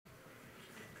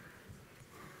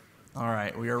All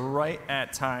right, we are right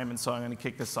at time, and so I'm going to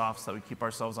kick this off so that we keep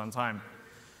ourselves on time.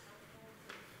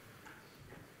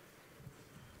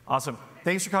 Awesome.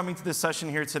 Thanks for coming to this session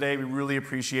here today. We really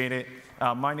appreciate it.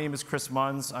 My name is Chris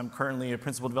Munns. I'm currently a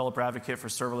Principal Developer Advocate for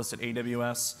Serverless at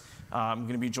AWS. I'm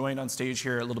going to be joined on stage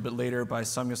here a little bit later by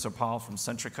Samya Sarpal from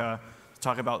Centrica to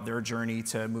talk about their journey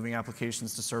to moving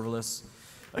applications to serverless.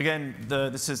 Again,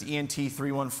 this is ENT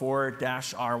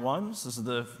 314-R1. So this is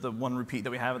the one repeat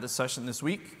that we have at this session this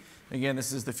week. Again,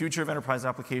 this is the future of enterprise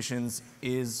applications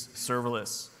is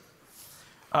serverless.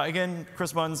 Again,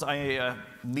 Chris Munns, I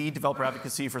lead developer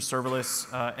advocacy for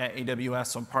serverless at AWS.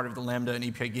 So I'm part of the Lambda and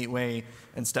API Gateway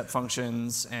and Step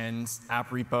Functions and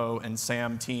App Repo and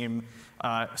SAM team.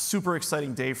 Super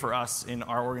exciting day for us in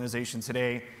our organization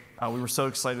today. We were so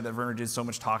excited that Werner did so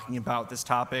much talking about this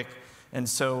topic. And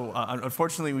so,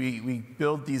 unfortunately, we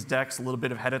build these decks a little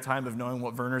bit ahead of time of knowing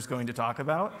what Werner's going to talk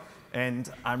about.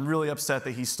 And I'm really upset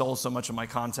that he stole so much of my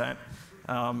content.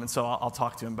 And so I'll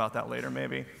talk to him about that later,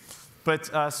 maybe. But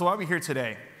so why are we here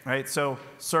today, right? So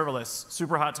serverless,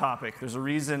 super hot topic. There's a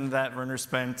reason that Werner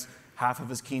spent half of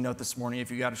his keynote this morning, if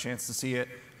you got a chance to see it,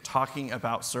 talking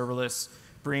about serverless,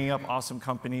 bringing up awesome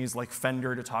companies like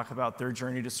Fender to talk about their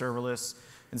journey to serverless.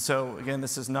 And so, again,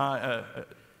 this is not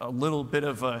a little bit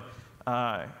of a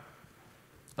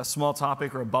small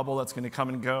topic or a bubble that's going to come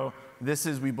and go. This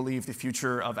is, we believe, the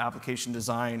future of application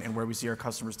design and where we see our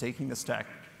customers taking this tech.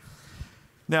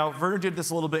 Now, Werner did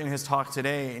this a little bit in his talk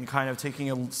today in kind of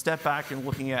taking a step back and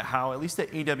looking at how, at least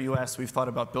at AWS, we've thought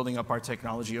about building up our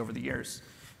technology over the years.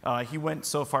 He went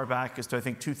so far back as to, I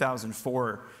think,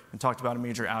 2004 and talked about a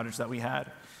major outage that we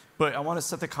had. But I want to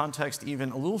set the context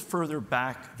even a little further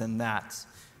back than that.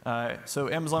 So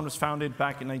Amazon was founded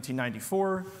back in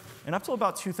 1994. And up till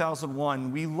about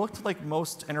 2001, we looked like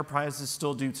most enterprises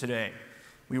still do today.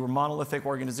 We were monolithic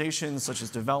organizations such as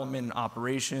development and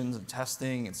operations and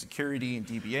testing and security and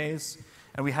DBAs.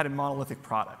 And we had a monolithic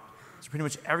product. So pretty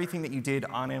much everything that you did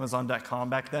on Amazon.com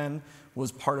back then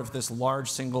was part of this large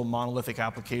single monolithic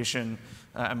application.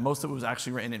 And most of it was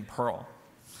actually written in Perl.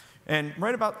 And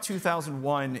right about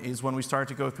 2001 is when we started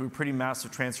to go through a pretty massive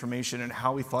transformation in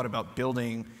how we thought about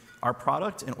building our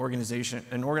product and organization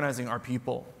and organizing our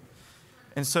people.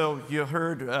 And so you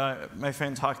heard my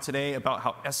friend talk today about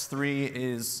how S3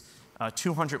 is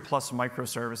 200 plus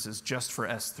microservices just for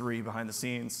S3 behind the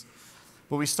scenes.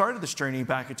 But we started this journey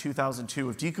back in 2002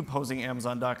 of decomposing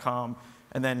Amazon.com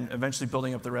and then eventually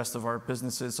building up the rest of our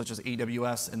businesses, such as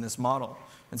AWS, in this model.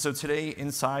 And so today,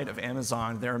 inside of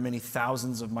Amazon, there are many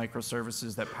thousands of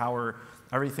microservices that power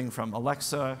everything from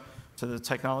Alexa to the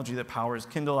technology that powers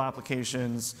Kindle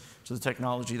applications to the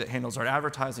technology that handles our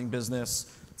advertising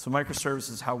business. So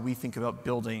microservices is how we think about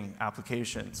building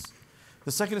applications.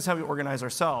 The second is how we organize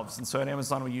ourselves. And so at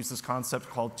Amazon, we use this concept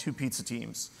called two pizza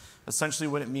teams. Essentially,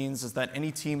 what it means is that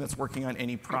any team that's working on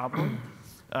any problem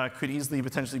could easily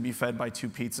potentially be fed by two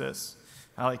pizzas.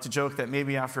 I like to joke that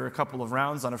maybe after a couple of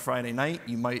rounds on a Friday night,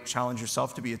 you might challenge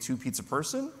yourself to be a two-pizza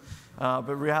person.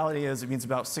 But reality is it means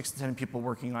about 6 to 10 people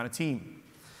working on a team.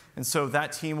 And so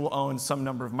that team will own some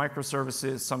number of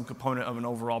microservices, some component of an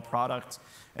overall product.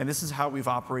 And this is how we've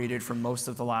operated for most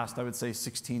of the last, I would say,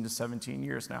 16 to 17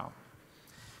 years now.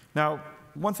 Now,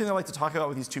 one thing I like to talk about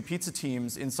with these two pizza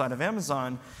teams inside of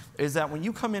Amazon is that when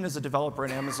you come in as a developer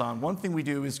at Amazon, one thing we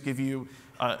do is give you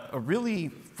a really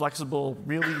flexible,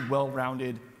 really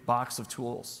well-rounded box of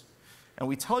tools. And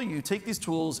we tell you, take these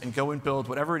tools and go and build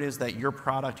whatever it is that your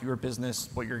product, your business,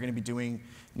 what you're going to be doing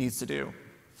needs to do.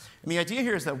 And the idea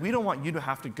here is that we don't want you to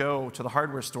have to go to the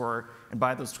hardware store and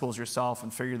buy those tools yourself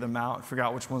and figure them out and figure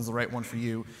out which one's the right one for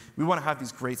you. We want to have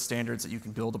these great standards that you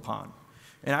can build upon.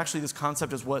 And actually, this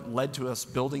concept is what led to us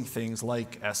building things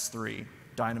like S3,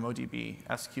 DynamoDB,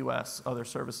 SQS, other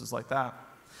services like that.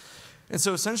 And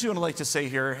so essentially what I'd like to say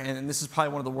here, and this is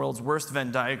probably one of the world's worst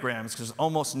Venn diagrams because there's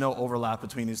almost no overlap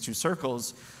between these two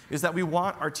circles, is that we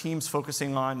want our teams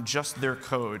focusing on just their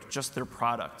code, just their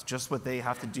product, just what they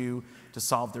have to do to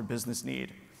solve their business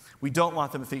need. We don't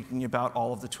want them thinking about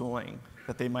all of the tooling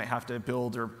that they might have to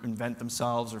build or invent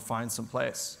themselves or find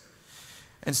someplace.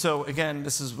 And so again,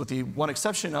 this is with the one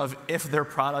exception of if their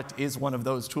product is one of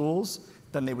those tools,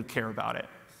 then they would care about it.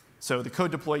 So the code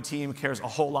deploy team cares a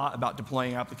whole lot about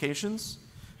deploying applications.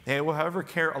 They will, however,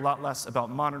 care a lot less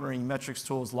about monitoring metrics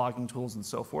tools, logging tools, and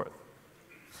so forth.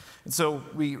 And so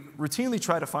we routinely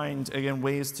try to find, again,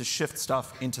 ways to shift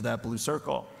stuff into that blue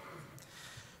circle.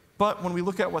 But when we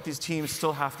look at what these teams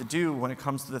still have to do when it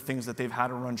comes to the things that they've had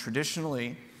to run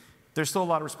traditionally, there's still a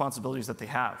lot of responsibilities that they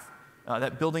have.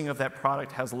 That building of that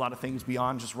product has a lot of things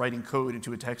beyond just writing code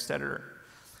into a text editor.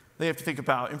 They have to think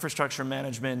about infrastructure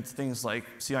management, things like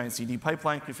CI and CD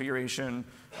pipeline configuration,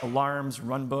 alarms,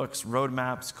 runbooks,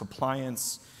 roadmaps,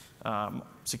 compliance,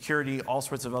 security, all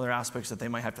sorts of other aspects that they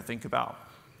might have to think about.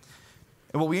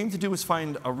 And what we aim to do is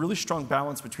find a really strong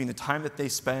balance between the time that they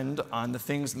spend on the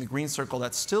things in the green circle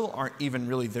that still aren't even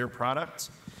really their product,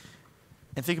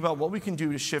 and think about what we can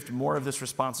do to shift more of this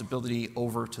responsibility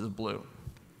over to the blue.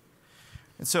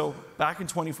 And so back in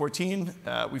 2014,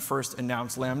 we first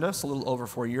announced Lambda, so a little over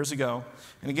 4 years ago.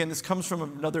 And again, this comes from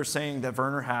another saying that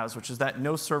Werner has, which is that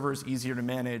no server is easier to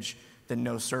manage than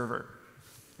no server.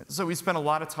 So we spent a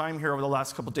lot of time here over the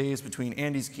last couple days between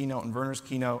Andy's keynote and Werner's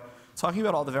keynote talking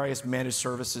about all the various managed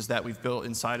services that we've built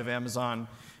inside of Amazon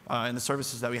and the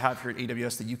services that we have here at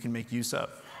AWS that you can make use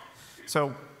of.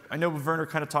 So I know Werner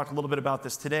kind of talked a little bit about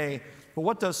this today, but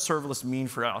what does serverless mean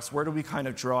for us? Where do we kind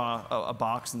of draw a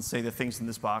box and say the things in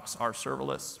this box are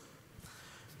serverless?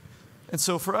 And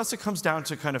so for us, it comes down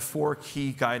to kind of 4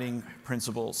 key guiding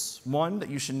principles. One, that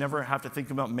you should never have to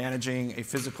think about managing a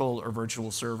physical or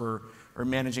virtual server or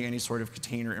managing any sort of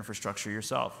container infrastructure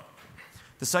yourself.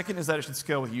 The second is that it should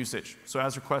scale with usage. So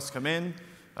as requests come in,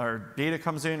 or data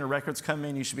comes in, or records come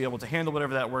in, you should be able to handle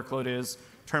whatever that workload is,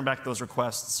 turn back those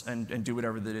requests, and do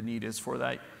whatever the need is for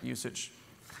that usage.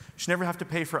 You should never have to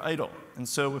pay for idle. And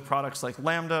so with products like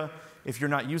Lambda, if you're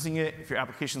not using it, if your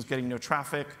application's getting no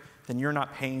traffic, then you're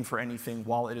not paying for anything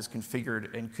while it is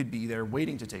configured and could be there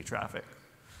waiting to take traffic.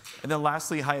 And then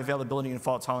lastly, high availability and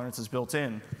fault tolerance is built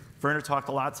in. Werner talked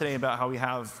a lot today about how we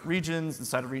have regions.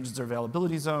 Inside of regions are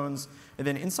availability zones. And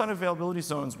then inside of availability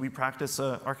zones, we practice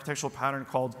an architectural pattern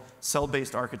called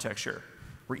cell-based architecture,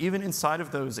 where even inside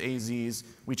of those AZs,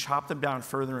 we chop them down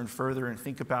further and further and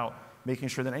think about making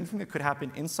sure that anything that could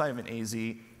happen inside of an AZ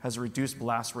has a reduced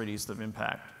blast radius of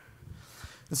impact.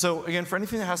 And so again, for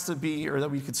anything that has to be, or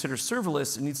that we consider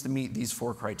serverless, it needs to meet these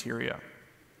 4 criteria.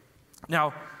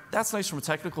 Now, that's nice from a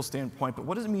technical standpoint, but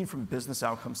what does it mean from a business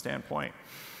outcome standpoint?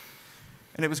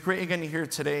 And it was great, again, to hear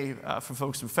today from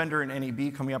folks from Fender and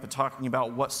NAB coming up and talking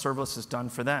about what serverless has done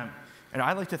for them. And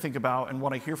I like to think about, and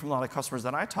what I hear from a lot of customers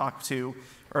that I talk to,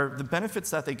 are the benefits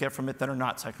that they get from it that are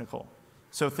not technical.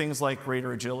 So things like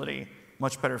greater agility,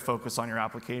 much better focus on your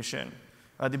application,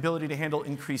 the ability to handle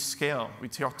increased scale. We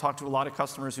talk to a lot of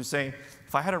customers who say,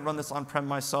 if I had to run this on-prem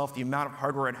myself, the amount of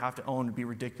hardware I'd have to own would be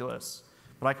ridiculous.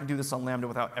 But I can do this on Lambda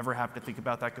without ever having to think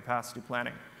about that capacity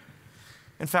planning.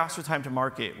 And faster time to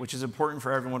market, which is important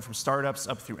for everyone from startups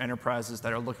up through enterprises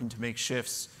that are looking to make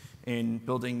shifts in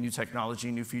building new technology,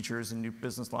 new features, and new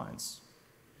business lines.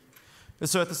 And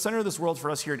so at the center of this world for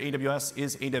us here at AWS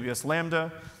is AWS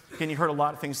Lambda. Again, you heard a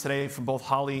lot of things today from both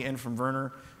Holly and from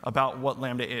Werner about what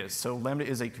Lambda is. So Lambda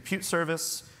is a compute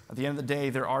service. At the end of the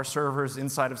day, there are servers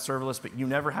inside of serverless, but you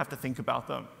never have to think about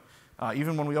them.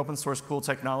 Even when we open source cool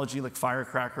technology like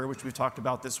Firecracker, which we've talked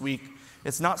about this week,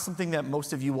 it's not something that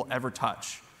most of you will ever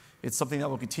touch. It's something that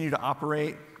will continue to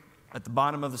operate at the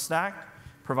bottom of the stack,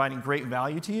 providing great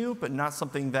value to you, but not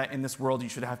something that in this world you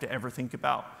should have to ever think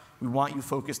about. We want you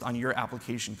focused on your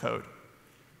application code.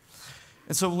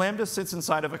 And so Lambda sits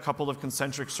inside of a couple of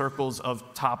concentric circles of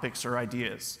topics or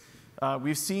ideas.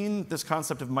 We've seen this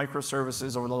concept of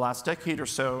microservices over the last decade or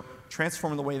so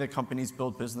transform the way that companies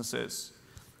build businesses.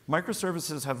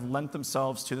 Microservices have lent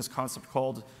themselves to this concept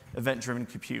called event-driven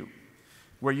compute,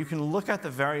 where you can look at the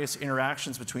various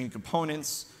interactions between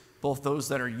components, both those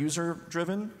that are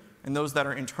user-driven and those that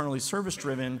are internally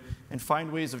service-driven, and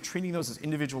find ways of treating those as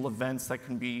individual events that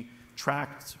can be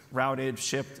tracked, routed,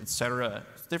 shipped, et cetera,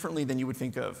 differently than you would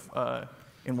think of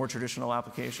in more traditional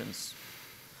applications.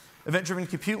 Event-driven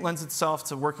compute lends itself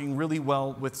to working really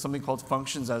well with something called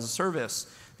functions as a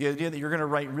service. The idea that you're going to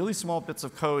write really small bits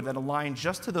of code that align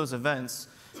just to those events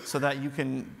so that you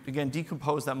can, again,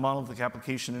 decompose that monolithic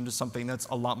application into something that's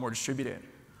a lot more distributed.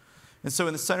 And so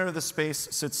in the center of the space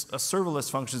sits a serverless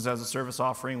functions as a service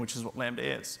offering, which is what Lambda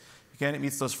is. Again, it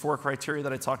meets those 4 criteria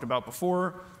that I talked about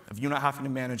before, of you not having to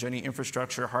manage any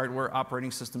infrastructure, hardware, operating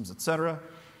systems, et cetera.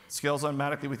 It scales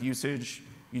automatically with usage,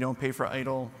 you don't pay for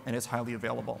idle, and it's highly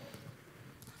available.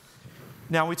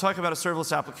 Now, when we talk about a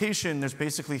serverless application, there's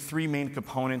basically 3 main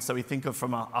components that we think of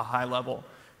from a high level.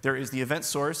 There is the event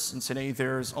source, and today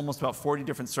there's almost about 40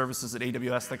 different services at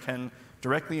AWS that can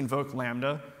directly invoke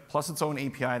Lambda, plus its own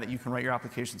API that you can write your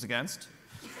applications against.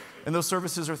 And those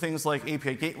services are things like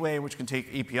API Gateway, which can take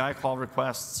API call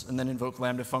requests and then invoke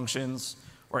Lambda functions,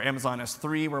 or Amazon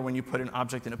S3, where when you put an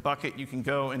object in a bucket, you can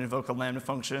go and invoke a Lambda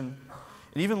function.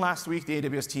 And even last week, the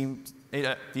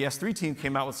S3 team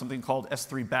came out with something called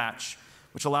S3 Batch,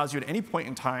 which allows you at any point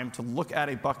in time to look at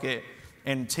a bucket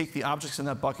and take the objects in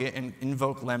that bucket and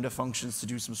invoke Lambda functions to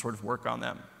do some sort of work on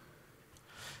them.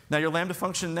 Now, your Lambda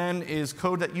function then is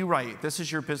code that you write. This is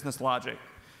your business logic.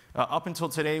 Up until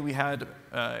today, we had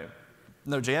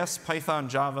Node.js, Python,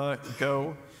 Java,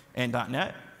 Go, and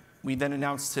 .NET. We then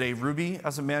announced today Ruby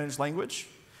as a managed language.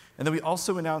 And then we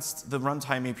also announced the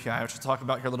Runtime API, which I'll talk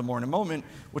about here a little more in a moment,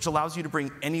 which allows you to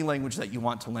bring any language that you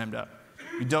want to Lambda.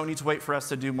 You don't need to wait for us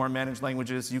to do more managed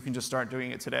languages. You can just start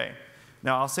doing it today.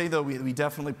 Now, I'll say, though, we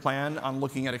definitely plan on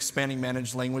looking at expanding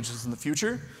managed languages in the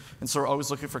future. And so we're always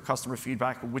looking for customer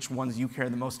feedback of which ones you care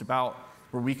the most about,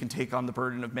 where we can take on the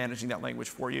burden of managing that language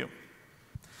for you.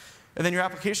 And then your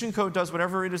application code does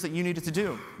whatever it is that you need it to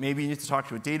do. Maybe you need to talk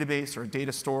to a database or a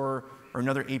data store or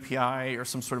another API or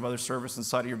some sort of other service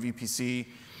inside of your VPC,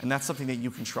 and that's something that you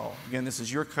control. Again, this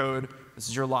is your code, this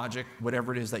is your logic,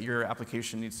 whatever it is that your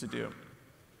application needs to do.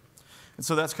 And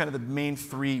so that's kind of the main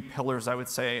three pillars, I would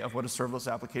say, of what a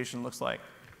serverless application looks like.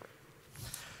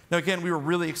 Now, again, we were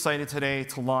really excited today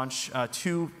to launch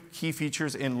two key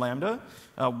features in Lambda.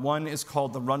 One is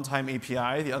called the Runtime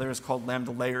API. The other is called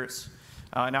Lambda Layers.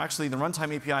 And actually, the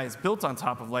Runtime API is built on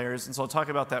top of Layers, and so I'll talk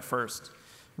about that first.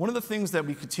 One of the things that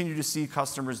we continue to see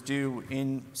customers do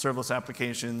in serverless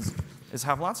applications is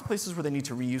have lots of places where they need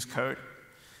to reuse code.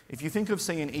 If you think of,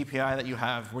 say, an API that you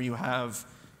have where you have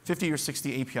 50 or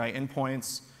 60 API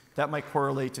endpoints, that might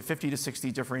correlate to 50 to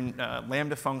 60 different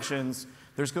Lambda functions.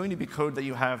 There's going to be code that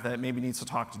you have that maybe needs to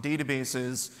talk to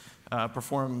databases,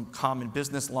 perform common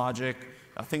business logic,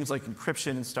 things like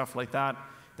encryption and stuff like that,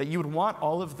 that you would want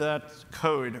all of that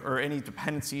code or any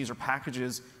dependencies or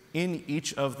packages in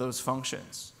each of those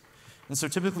functions. And so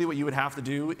typically what you would have to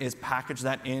do is package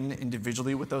that in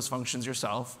individually with those functions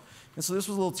yourself. And so this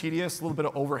was a little tedious, a little bit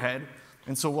of overhead.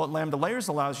 And so what Lambda Layers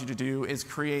allows you to do is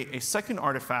create a second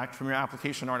artifact from your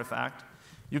application artifact.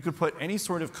 You could put any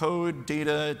sort of code,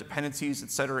 data, dependencies, et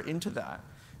cetera, into that.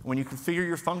 When you configure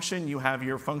your function, you have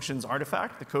your function's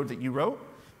artifact, the code that you wrote,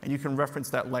 and you can reference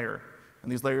that layer.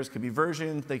 And these layers can be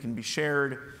versioned, they can be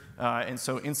shared, and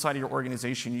so inside of your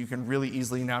organization, you can really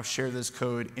easily now share this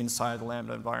code inside the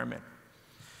Lambda environment.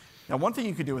 Now, one thing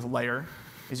you could do with a layer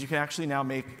is you can actually now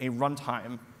make a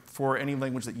runtime for any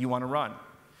language that you want to run.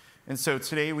 And so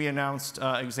today we announced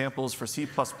examples for C++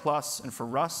 and for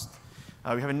Rust.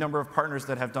 We have a number of partners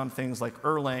that have done things like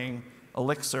Erlang,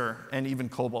 Elixir, and even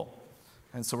COBOL.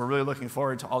 And so we're really looking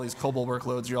forward to all these COBOL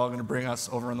workloads you're all going to bring us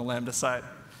over on the Lambda side.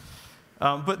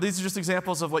 But these are just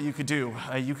examples of what you could do.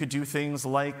 You could do things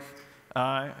like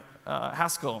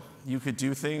Haskell. You could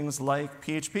do things like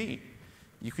PHP.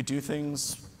 You could do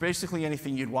things, basically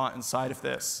anything you'd want inside of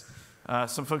this.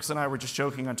 Some folks and I were just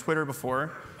joking on Twitter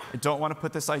before. I don't want to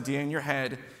put this idea in your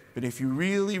head, but if you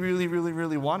really, really, really,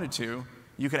 really wanted to,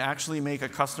 you could actually make a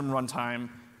custom runtime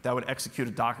that would execute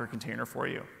a Docker container for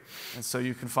you. And so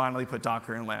you can finally put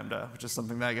Docker in Lambda, which is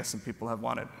something that I guess some people have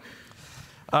wanted.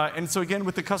 And so again,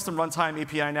 with the custom runtime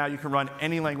API now, you can run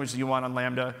any language that you want on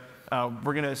Lambda.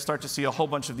 We're going to start to see a whole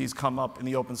bunch of these come up in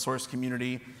the open source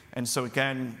community. And so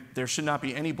again, there should not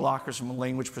be any blockers from a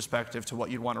language perspective to what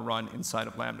you'd want to run inside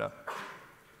of Lambda.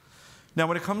 Now,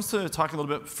 when it comes to talking a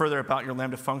little bit further about your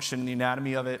Lambda function and the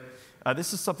anatomy of it,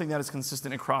 this is something that is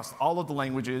consistent across all of the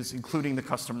languages, including the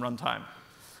custom runtime.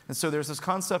 And so there's this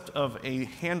concept of a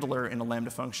handler in a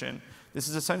Lambda function. This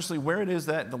is essentially where it is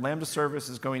that the Lambda service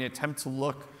is going to attempt to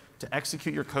look to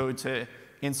execute your code to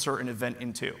insert an event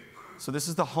into. So this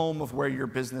is the home of where your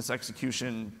business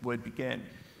execution would begin.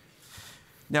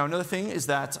 Now, another thing is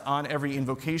that on every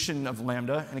invocation of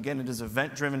Lambda, and again, it is an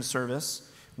event-driven service,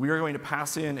 we are going to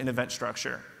pass in an event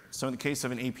structure. So in the case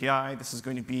of an API, this is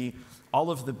going to be all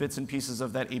of the bits and pieces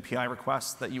of that API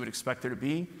request that you would expect there to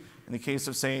be. In the case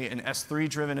of, say, an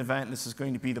S3-driven event, this is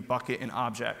going to be the bucket and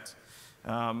object.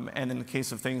 And in the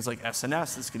case of things like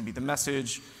SNS, this is going to be the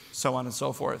message, so on and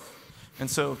so forth. And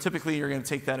so typically, you're going to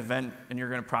take that event, and you're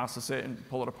going to process it and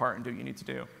pull it apart and do what you need to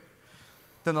do.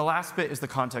 Then the last bit is the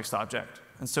context object.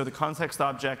 And so the context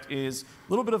object is a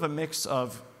little bit of a mix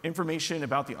of information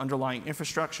about the underlying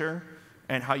infrastructure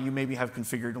and how you maybe have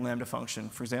configured a Lambda function.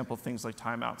 For example, things like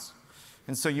timeouts.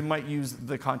 And so you might use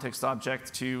the context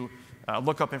object to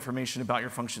look up information about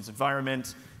your function's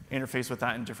environment, interface with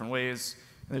that in different ways.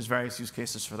 And there's various use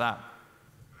cases for that.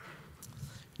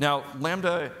 Now,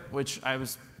 Lambda, which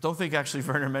don't think actually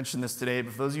Werner mentioned this today,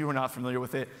 but for those of you who are not familiar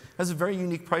with it, has a very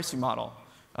unique pricing model.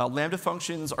 Lambda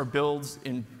functions are built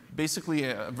in basically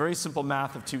a very simple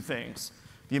math of two things.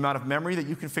 The amount of memory that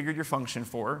you configured your function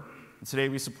for. And today,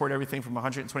 we support everything from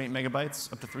 128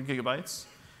 megabytes up to 3 gigabytes.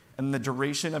 And the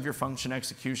duration of your function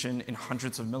execution in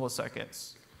hundreds of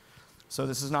milliseconds. So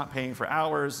this is not paying for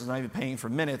hours, it's not even paying for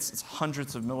minutes, it's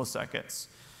hundreds of milliseconds.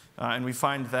 And we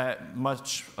find that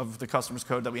much of the customer's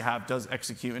code that we have does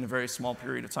execute in a very small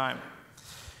period of time.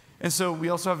 And so we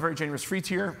also have a very generous free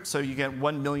tier. So you get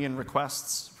 1 million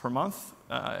requests per month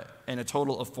and a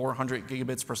total of 400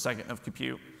 gigabits per second of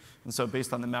compute. And so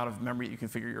based on the amount of memory you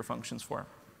configure your functions for.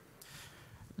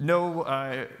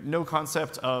 No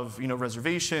concept of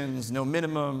reservations, no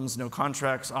minimums, no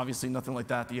contracts, obviously nothing like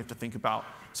that you have to think about.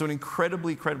 So an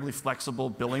incredibly flexible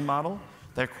billing model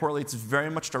that correlates very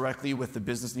much directly with the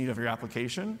business need of your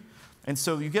application. And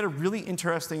so you get a really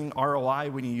interesting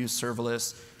ROI when you use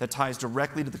serverless that ties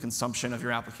directly to the consumption of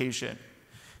your application.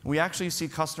 We actually see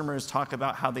customers talk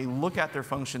about how they look at their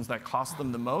functions that cost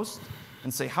them the most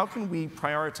and say, how can we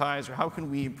prioritize or how can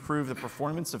we improve the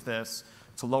performance of this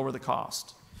to lower the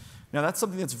cost? Now, that's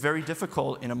something that's very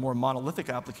difficult in a more monolithic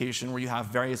application where you have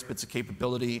various bits of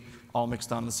capability all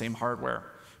mixed on the same hardware.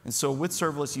 And so with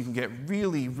serverless, you can get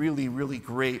really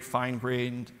great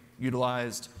fine-grained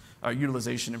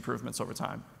utilization improvements over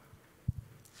time.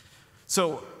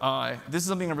 So this is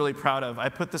something I'm really proud of. I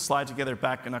put this slide together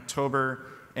back in October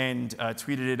and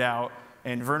tweeted it out,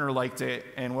 and Werner liked it.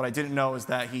 And what I didn't know is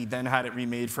that he then had it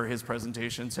remade for his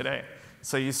presentation today.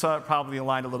 So you saw it probably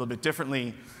aligned a little bit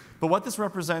differently. But what this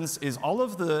represents is all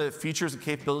of the features and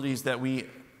capabilities that we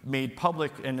made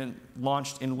public and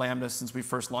launched in Lambda since we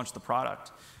first launched the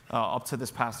product up to this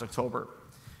past October.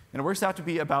 And it works out to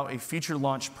be about a feature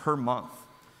launch per month.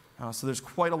 So there's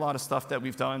quite a lot of stuff that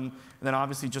we've done. And then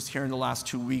obviously just here in the last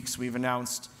 2 weeks, we've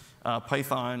announced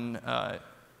Python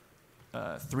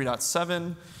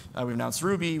 3.7, we've announced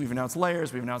Ruby, we've announced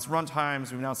layers, we've announced runtimes,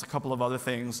 we've announced a couple of other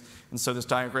things. And so this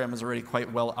diagram is already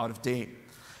quite well out of date.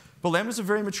 But Lambda is a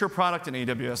very mature product in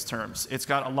AWS terms. It's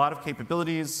got a lot of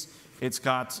capabilities. It's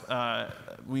got,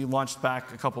 we launched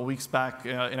back a couple weeks back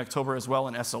in October as well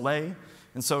in SLA.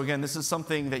 And so again, this is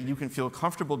something that you can feel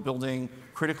comfortable building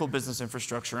critical business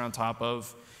infrastructure on top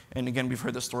of. And again, we've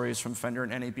heard the stories from Fender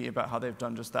and NAB about how they've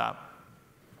done just that.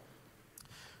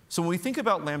 So when we think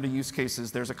about Lambda use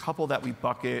cases, there's a couple that we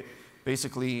bucket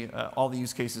basically all the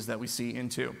use cases that we see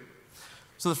into.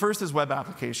 So the first is web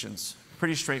applications.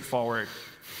 Pretty straightforward.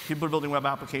 People are building web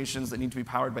applications that need to be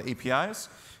powered by APIs.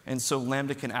 And so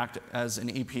Lambda can act as an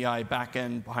API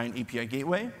backend behind API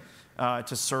gateway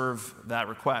to serve that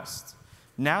request.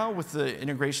 Now, with the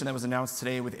integration that was announced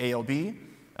today with ALB, the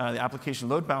application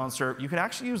load balancer, you can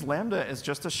actually use Lambda as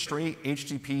just a straight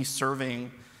HTTP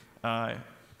serving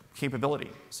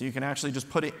capability. So you can actually just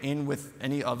put it in with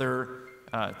any other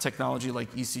technology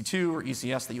like EC2 or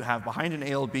ECS that you have behind an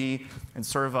ALB and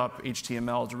serve up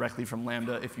HTML directly from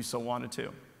Lambda if you so wanted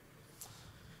to.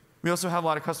 We also have a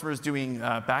lot of customers doing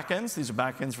backends. These are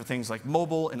backends for things like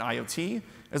mobile and IoT,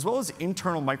 as well as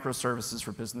internal microservices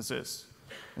for businesses.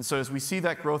 And so as we see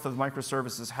that growth of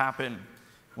microservices happen,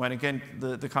 when again,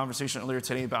 the conversation earlier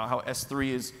today about how S3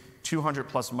 is 200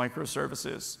 plus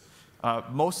microservices,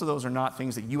 most of those are not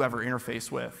things that you ever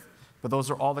interface with, but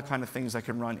those are all the kind of things that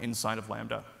can run inside of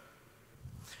Lambda.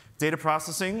 Data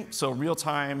processing, so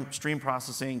real-time stream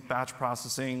processing, batch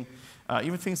processing,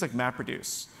 even things like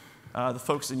MapReduce. The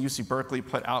folks in UC Berkeley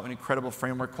put out an incredible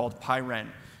framework called PyWren,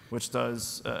 which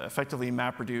does effectively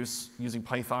MapReduce using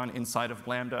Python inside of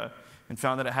Lambda, and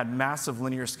found that it had massive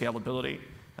linear scalability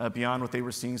beyond what they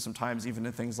were seeing sometimes even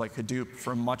in things like Hadoop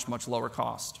for a much lower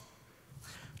cost.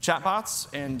 Chatbots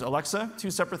and Alexa,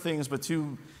 two separate things, but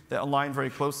two that align very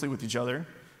closely with each other.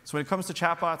 So when it comes to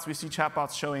chatbots, we see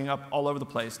chatbots showing up all over the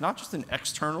place, not just in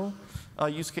external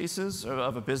use cases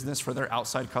of a business for their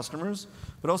outside customers,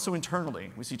 but also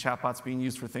internally. We see chatbots being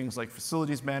used for things like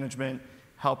facilities management,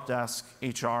 help desk,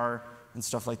 HR, and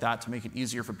stuff like that to make it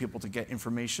easier for people to get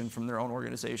information from their own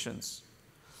organizations.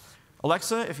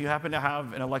 Alexa, if you happen to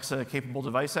have an Alexa-capable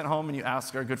device at home and you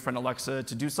ask our good friend Alexa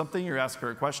to do something or ask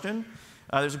her a question,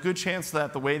 there's a good chance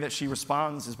that the way that she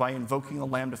responds is by invoking a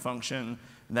Lambda function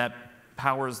that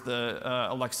powers the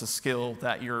Alexa skill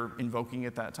that you're invoking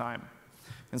at that time.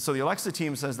 And so the Alexa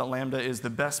team says that Lambda is the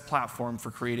best platform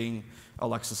for creating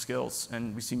Alexa skills,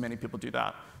 and we see many people do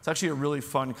that. It's actually a really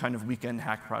fun kind of weekend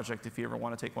hack project if you ever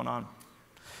want to take one on.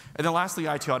 And then lastly,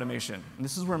 IT automation. And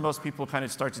this is where most people kind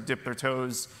of start to dip their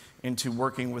toes into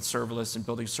working with serverless and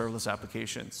building serverless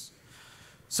applications.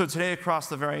 So today, across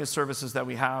the various services that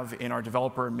we have in our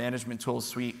developer management tools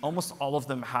suite, almost all of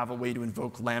them have a way to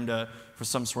invoke Lambda for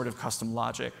some sort of custom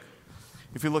logic.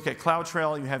 If you look at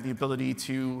CloudTrail, you have the ability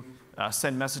to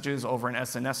send messages over an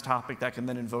SNS topic that can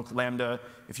then invoke Lambda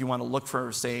if you want to look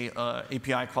for, say,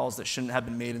 API calls that shouldn't have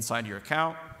been made inside your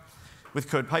account. With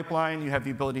Code Pipeline, you have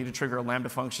the ability to trigger a Lambda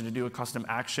function to do a custom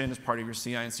action as part of your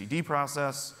CI and CD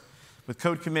process. With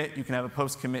Code Commit, you can have a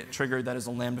post-commit trigger that is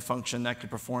a Lambda function that could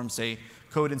perform, say,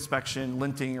 code inspection,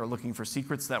 linting, or looking for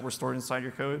secrets that were stored inside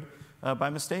your code by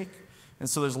mistake. And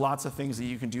so there's lots of things that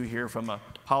you can do here from a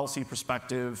policy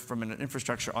perspective, from an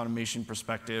infrastructure automation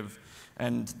perspective.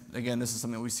 And again, this is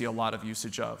something that we see a lot of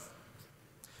usage of.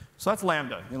 So that's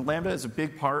Lambda. And Lambda is a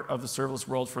big part of the serverless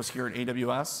world for us here at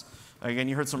AWS. Again,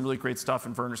 you heard some really great stuff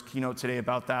in Werner's keynote today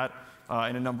about that,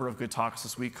 and a number of good talks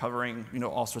this week covering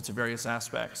all sorts of various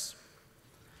aspects.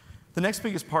 The next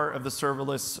biggest part of the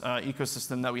serverless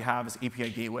ecosystem that we have is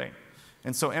API Gateway.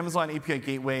 And so Amazon API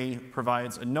Gateway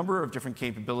provides a number of different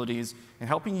capabilities in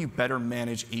helping you better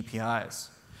manage APIs.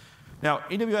 Now,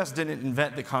 AWS didn't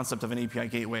invent the concept of an API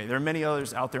gateway. There are many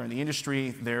others out there in the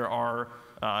industry. There are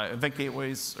event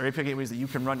gateways or API gateways that you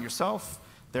can run yourself.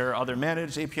 There are other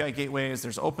managed API gateways.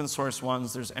 There's open source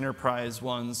ones. There's enterprise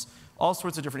ones. All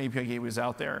sorts of different API gateways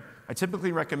out there. I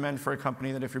typically recommend for a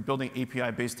company that if you're building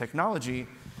API-based technology,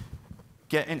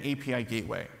 get an API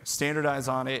gateway. Standardize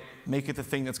on it. Make it the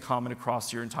thing that's common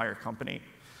across your entire company.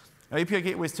 Now, API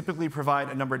gateways typically provide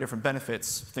a number of different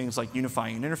benefits, things like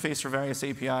unifying an interface for various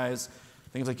APIs,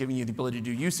 things like giving you the ability to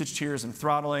do usage tiers and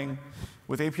throttling.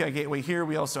 With API Gateway here,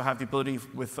 we also have the ability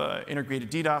with integrated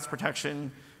DDoS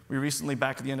protection. We recently,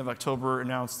 back at the end of October,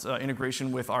 announced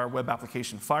integration with our web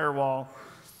application firewall,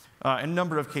 and a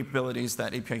number of capabilities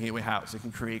that API Gateway has. It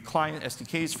can create client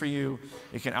SDKs for you.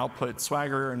 It can output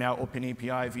Swagger and now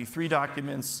OpenAPI v3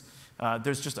 documents.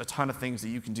 There's just a ton of things that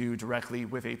you can do directly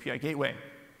with API Gateway.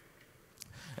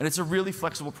 And it's a really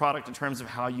flexible product in terms of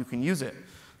how you can use it.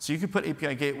 So you could put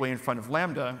API Gateway in front of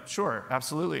Lambda, sure,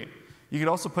 absolutely. You could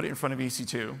also put it in front of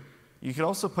EC2. You could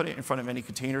also put it in front of any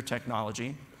container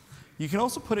technology. You can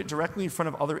also put it directly in front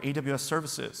of other AWS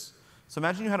services. So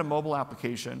imagine you had a mobile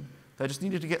application that just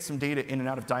needed to get some data in and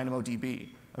out of DynamoDB,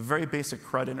 a very basic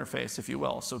CRUD interface, if you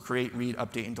will, so create, read,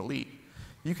 update, and delete.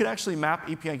 You could actually map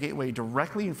API Gateway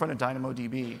directly in front of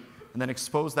DynamoDB and then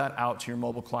expose that out to your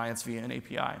mobile clients via an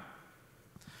API.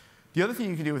 The other thing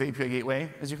you can do with API Gateway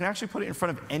is you can actually put it in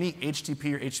front of any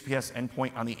HTTP or HTTPS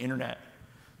endpoint on the internet,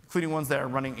 including ones that are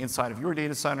running inside of your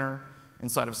data center,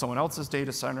 inside of someone else's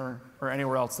data center, or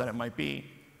anywhere else that it might be.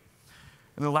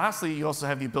 And then lastly, you also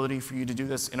have the ability for you to do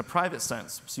this in a private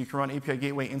sense. So you can run API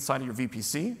Gateway inside of your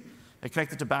VPC, and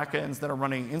connect it to backends that are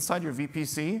running inside your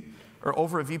VPC, or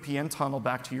over a VPN tunnel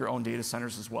back to your own data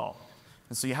centers as well.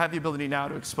 And so you have the ability now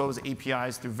to expose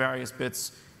APIs through various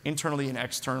bits internally and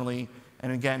externally,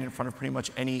 and again, in front of pretty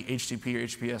much any HTTP or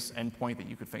HTTPS endpoint that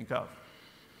you could think of.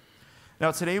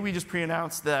 Now, today we just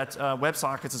pre-announced that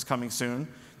WebSockets is coming soon.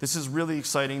 This is really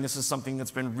exciting. This is something that's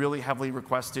been really heavily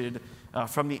requested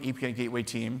from the API Gateway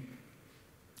team.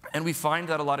 And we find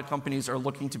that a lot of companies are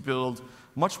looking to build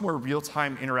much more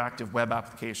real-time interactive web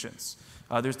applications.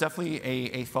 There's definitely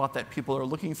a thought that people are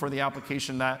looking for the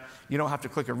application that you don't have to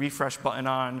click a refresh button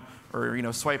on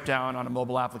or swipe down on a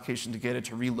mobile application to get it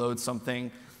to reload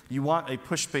something. You want a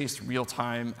push-based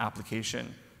real-time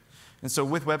application. And so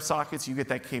with WebSockets, you get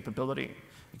that capability.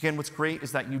 Again, what's great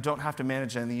is that you don't have to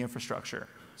manage any of the infrastructure.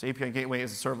 So API Gateway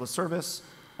is a serverless service.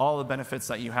 All the benefits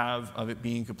that you have of it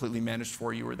being completely managed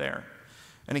for you are there.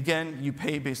 And again, you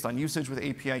pay based on usage with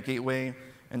API Gateway.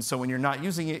 And so when you're not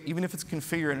using it, even if it's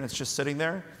configured and it's just sitting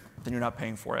there, then you're not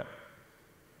paying for it.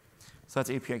 So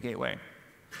that's API Gateway.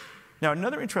 Now,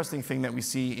 another interesting thing that we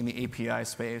see in the API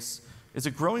space is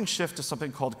a growing shift to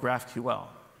something called GraphQL.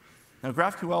 Now,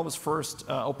 GraphQL was first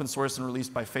open sourced and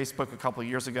released by Facebook a couple of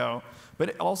years ago, but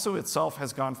it also itself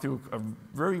has gone through a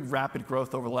very rapid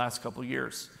growth over the last couple of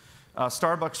years.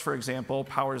 Starbucks, for example,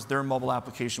 powers their mobile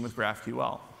application with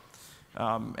GraphQL.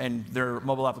 And their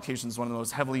mobile application is one of the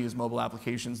most heavily used mobile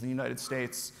applications in the United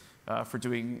States for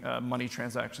doing money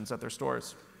transactions at their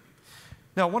stores.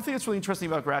 Now, one thing that's really interesting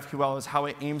about GraphQL is how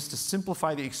it aims to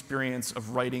simplify the experience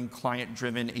of writing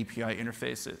client-driven API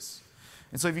interfaces.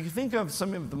 And so if you can think of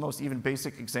some of the most even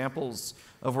basic examples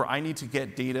of where I need to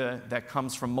get data that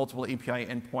comes from multiple API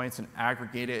endpoints and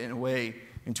aggregate it in a way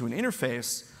into an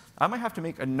interface, I might have to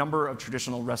make a number of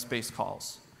traditional REST-based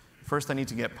calls. First, I need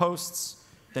to get posts.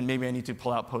 Then maybe I need to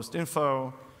pull out post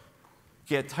info,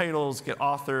 get titles, get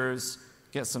authors,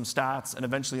 get some stats, and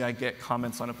eventually I get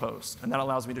comments on a post. And that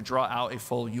allows me to draw out a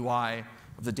full UI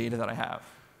of the data that I have.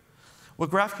 What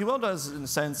GraphQL does, in a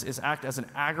sense, is act as an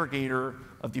aggregator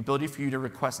of the ability for you to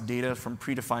request data from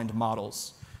predefined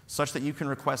models, such that you can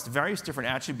request various different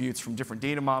attributes from different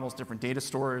data models, different data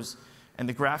stores, and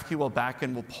the GraphQL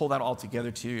backend will pull that all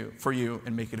together for you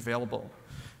and make it available.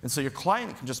 And so your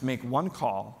client can just make one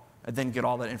call and then get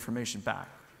all that information back.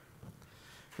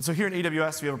 And so here at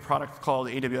AWS, we have a product called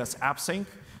AWS AppSync.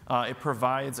 It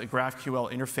provides a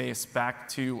GraphQL interface back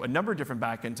to a number of different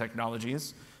backend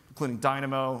technologies, including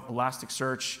Dynamo,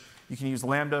 Elasticsearch. You can use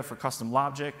Lambda for custom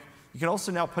logic. You can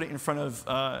also now put it in front of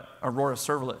Aurora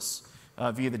Serverless.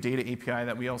 via the data API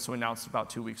that we also announced about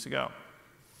 2 weeks ago.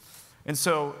 And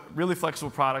so really flexible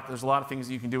product. There's a lot of things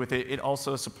you can do with it. It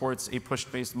also supports a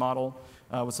push-based model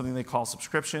with something they call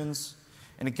subscriptions.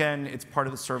 And again, it's part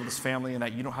of the serverless family in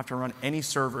that you don't have to run any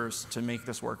servers to make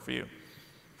this work for you.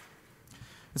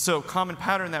 And so common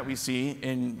pattern that we see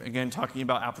in, again, talking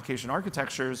about application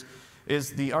architectures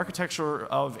is the architecture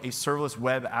of a serverless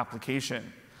web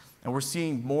application. And we're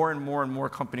seeing more and more and more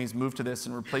companies move to this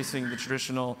and replacing the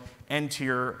traditional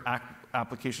end-tier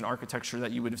application architecture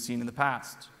that you would have seen in the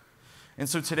past. And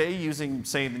so today, using,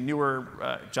 say, the newer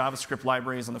JavaScript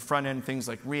libraries on the front end, things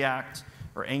like React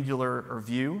or Angular or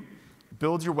Vue,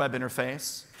 build your web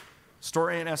interface,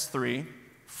 store it in S3,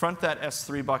 front that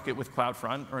S3 bucket with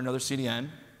CloudFront or another CDN,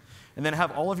 and then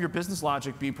have all of your business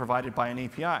logic be provided by an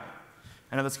API.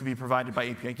 And this can be provided by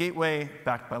API Gateway,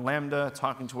 backed by Lambda,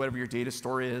 talking to whatever your data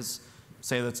store is,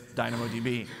 say that's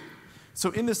DynamoDB.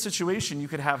 So in this situation, you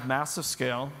could have massive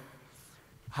scale,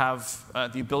 have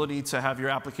the ability to have your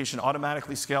application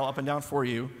automatically scale up and down for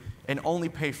you, and only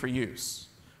pay for use.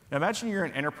 Now imagine you're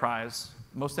an enterprise.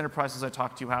 Most enterprises I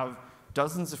talk to have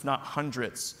dozens, if not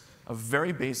hundreds, of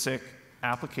very basic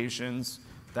applications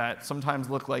that sometimes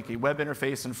look like a web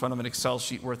interface in front of an Excel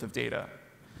sheet worth of data.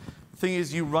 The thing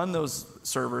is, you run those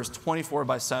servers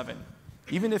 24/7.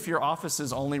 Even if your office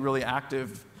is only really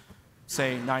active,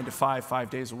 say, 9 to 5, 5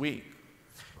 days a week.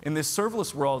 In this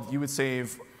serverless world, you would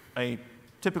save a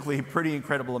typically pretty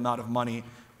incredible amount of money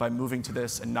by moving to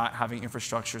this and not having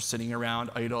infrastructure sitting around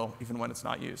idle even when it's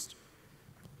not used.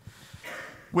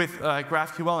 With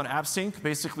GraphQL and AppSync,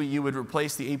 basically you would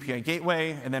replace the API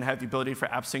gateway and then have the ability for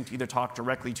AppSync to either talk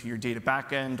directly to your data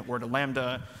backend or to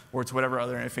Lambda or to whatever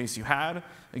other interface you had.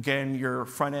 Again, your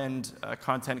front-end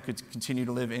content could continue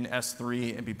to live in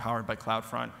S3 and be powered by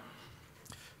CloudFront.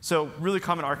 So really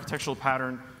common architectural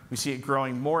pattern. We see it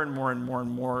growing more and more and more and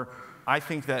more. I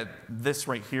think that this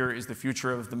right here is the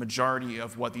future of the majority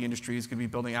of what the industry is going to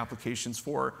be building applications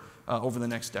for over the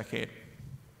next decade.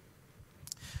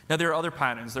 Now, there are other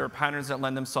patterns. There are patterns that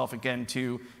lend themselves, again,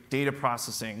 to data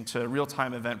processing, to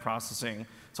real-time event processing,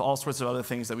 to all sorts of other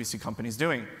things that we see companies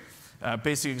doing.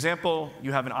 Basic example,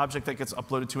 you have an object that gets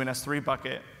uploaded to an S3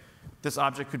 bucket. This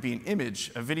object could be an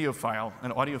image, a video file,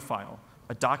 an audio file,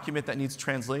 a document that needs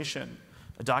translation,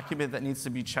 a document that needs to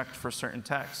be checked for certain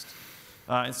text.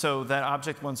 And so that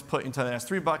object, once put into the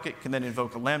S3 bucket, can then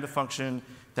invoke a Lambda function.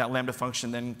 That Lambda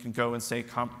function then can go and, say,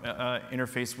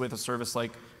 interface with a service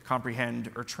like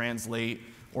Comprehend or Translate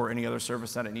or any other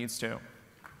service that it needs to.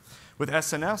 With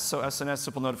SNS, so SNS,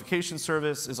 Simple Notification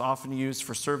Service, is often used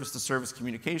for service-to-service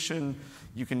communication.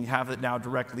 You can have it now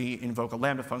directly invoke a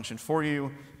Lambda function for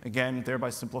you, again, thereby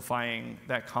simplifying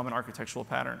that common architectural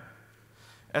pattern.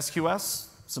 SQS,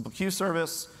 Simple Queue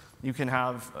Service, you can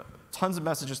have tons of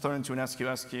messages thrown into an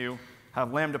SQS queue,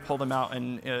 have Lambda pull them out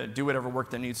and do whatever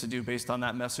work that needs to do based on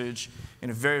that message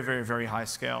in a very, very, very high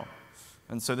scale.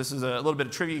 And so this is a little bit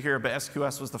of trivia here, but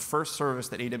SQS was the first service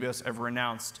that AWS ever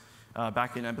announced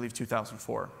back in, I believe,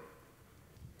 2004.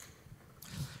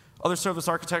 Other service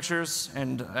architectures,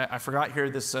 and I forgot here,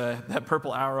 that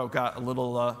purple arrow got a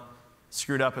little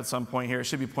screwed up at some point here. It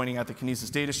should be pointing at the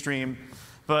Kinesis data stream.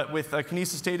 But with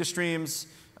Kinesis data streams,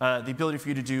 the ability for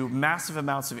you to do massive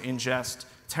amounts of ingest,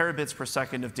 terabits per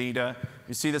second of data.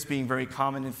 You see this being very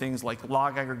common in things like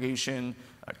log aggregation,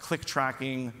 click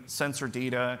tracking, sensor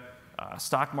data,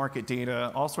 stock market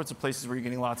data, all sorts of places where you're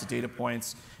getting lots of data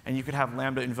points, and you could have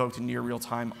Lambda invoked in near real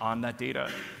time on that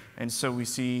data. And so we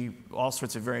see all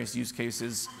sorts of various use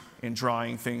cases in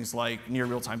drawing things like near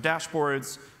real-time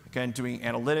dashboards, again, doing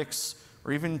analytics,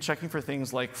 or even checking for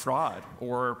things like fraud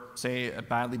or, say, a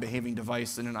badly behaving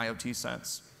device in an IoT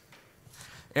sense.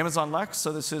 Amazon Lex,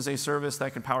 so this is a service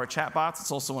that can power chatbots.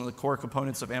 It's also one of the core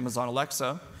components of Amazon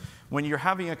Alexa. When you're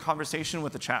having a conversation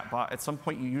with a chatbot, at some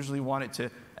point you usually want it to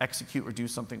execute or do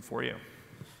something for you.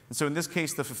 And so in this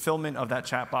case, the fulfillment of that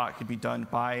chatbot could be done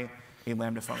by a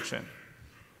Lambda function.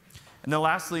 And then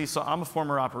lastly, so I'm a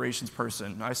former operations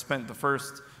person. I spent the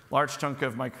first large chunk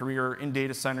of my career in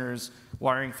data centers,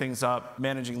 wiring things up,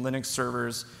 managing Linux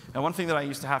servers. And one thing that I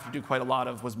used to have to do quite a lot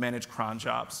of was manage cron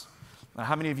jobs. Now,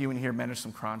 how many of you in here manage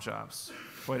some cron jobs?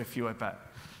 Quite a few, I bet.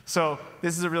 So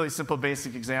this is a really simple,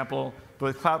 basic example. But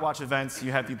with CloudWatch events,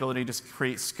 you have the ability to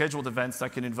create scheduled events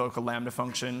that can invoke a Lambda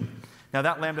function. Now,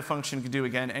 that Lambda function can do,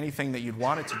 again, anything that you'd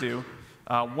want it to do.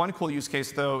 One cool use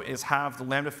case, though, is have the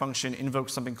Lambda function invoke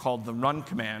something called the run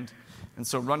command. And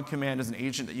so run command is an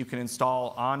agent that you can install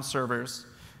on servers.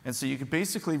 And so you could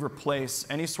basically replace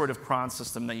any sort of cron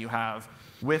system that you have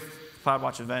with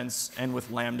CloudWatch events and with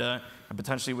Lambda, and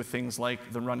potentially with things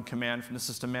like the run command from the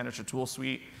System Manager tool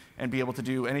suite. and be able to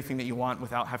do anything that you want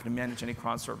without having to manage any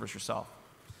cron servers yourself.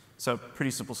 So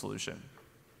pretty simple solution.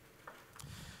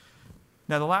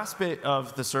 Now, the last bit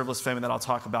of the serverless family that I'll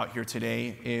talk about here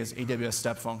today is AWS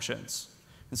Step Functions.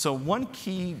 And so one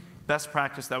key best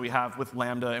practice that we have with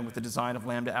Lambda and with the design of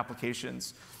Lambda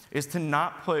applications is to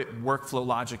not put workflow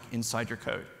logic inside your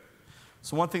code.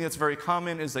 So one thing that's very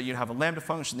common is that you have a Lambda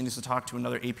function that needs to talk to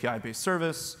another API-based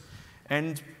service,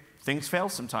 and things fail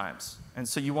sometimes. And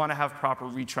so you want to have proper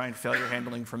retry and failure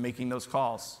handling for making those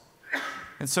calls.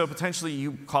 And so potentially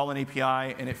you call an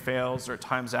API and it fails or it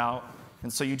times out,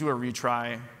 and so you do a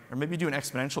retry, or maybe you do an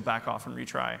exponential backoff and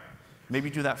retry. Maybe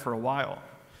you do that for a while.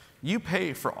 You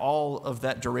pay for all of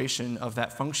that duration of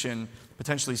that function,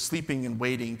 potentially sleeping and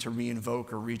waiting to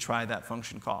reinvoke or retry that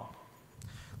function call.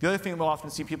 The other thing we'll often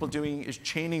see people doing is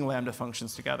chaining Lambda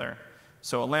functions together.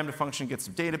 So a Lambda function gets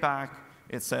some data back.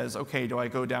 It says, OK, do I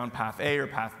go down path A or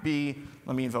path B?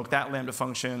 Let me invoke that Lambda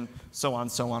function, so on,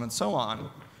 so on, and so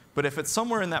on. But if it's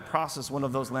somewhere in that process one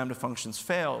of those Lambda functions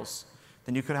fails,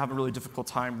 then you could have a really difficult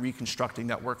time reconstructing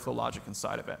that workflow logic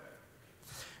inside of it.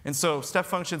 And so step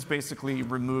functions basically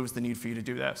removes the need for you to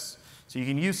do this. So you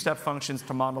can use step functions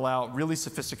to model out really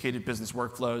sophisticated business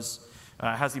workflows.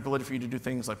 It has the ability for you to do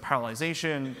things like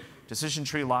parallelization, decision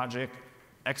tree logic,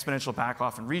 exponential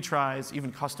backoff and retries,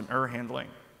 even custom error handling.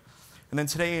 And then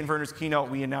today in Werner's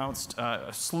keynote, we announced a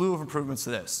slew of improvements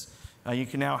to this. You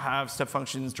can now have step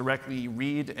functions directly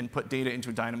read and put data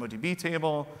into a DynamoDB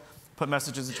table, put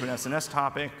messages into an SNS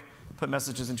topic, put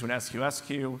messages into an SQS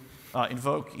queue,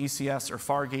 invoke ECS or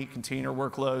Fargate container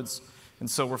workloads. And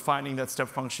so we're finding that step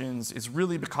functions is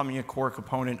really becoming a core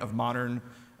component of modern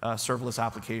serverless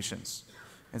applications.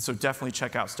 And so definitely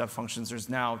check out step functions. There's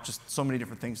now just so many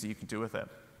different things that you can do with it.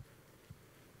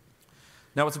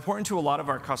 Now, what's important to a lot of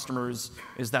our customers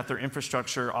is that their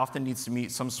infrastructure often needs to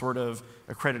meet some sort of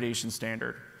accreditation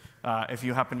standard. If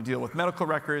you happen to deal with medical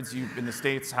records, you in the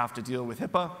States have to deal with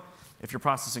HIPAA. If you're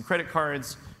processing credit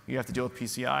cards, you have to deal with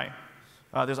PCI.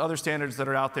 There's other standards that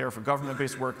are out there for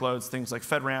government-based workloads, things like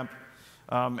FedRAMP.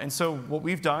 And so what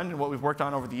we've done and what we've worked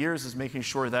on over the years is making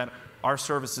sure that our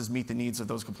services meet the needs of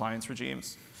those compliance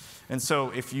regimes. And so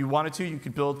if you wanted to, you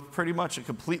could build pretty much a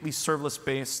completely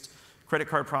serverless-based credit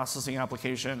card processing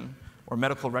application or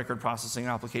medical record processing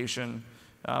application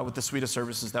with the suite of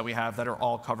services that we have that are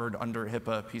all covered under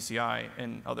HIPAA, PCI,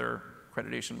 and other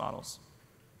accreditation models.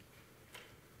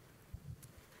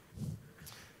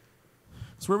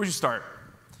 So where would you start?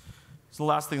 It's the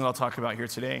last thing that I'll talk about here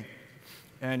today.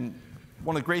 And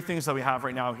one of the great things that we have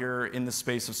right now here in the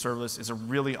space of serverless is a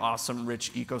really awesome,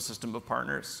 rich ecosystem of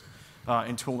partners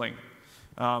in tooling.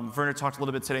 Werner talked a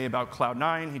little bit today about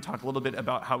Cloud9. He talked a little bit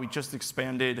about how we just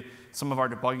expanded some of our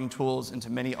debugging tools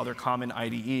into many other common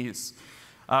IDEs.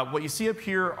 What you see up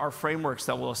here are frameworks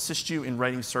that will assist you in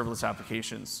writing serverless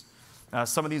applications.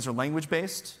 Some of these are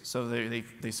language-based, so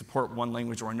they support one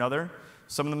language or another.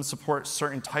 Some of them support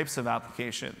certain types of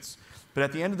applications. But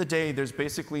at the end of the day, there's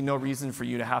basically no reason for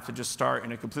you to have to just start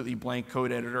in a completely blank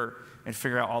code editor and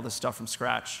figure out all this stuff from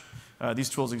scratch. These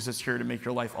tools exist here to make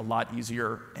your life a lot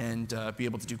easier and be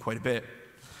able to do quite a bit.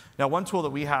 Now, one tool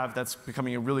that we have that's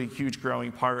becoming a really huge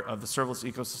growing part of the serverless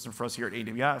ecosystem for us here at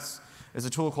AWS is a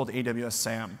tool called AWS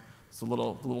SAM. It's the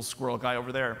little squirrel guy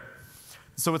over there.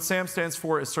 So what SAM stands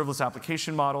for is Serverless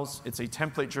Application Models. It's a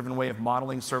template-driven way of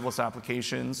modeling serverless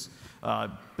applications,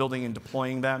 building and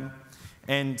deploying them.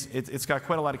 And it's got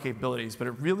quite a lot of capabilities, but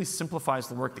it really simplifies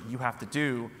the work that you have to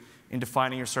do in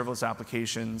defining your serverless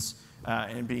applications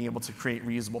and being able to create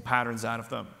reusable patterns out of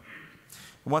them.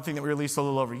 And one thing that we released a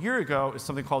little over a year ago is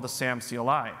something called the SAM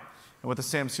CLI. And what the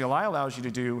SAM CLI allows you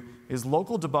to do is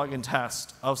local debug and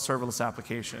test of serverless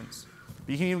applications. But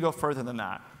you can even go further than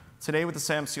that. Today with the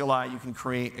SAM CLI, you can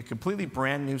create a completely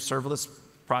brand new serverless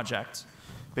project,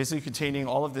 basically containing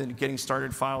all of the getting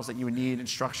started files that you would need and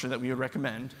structure that we would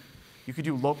recommend. You could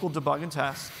do local debug and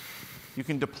test. You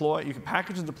can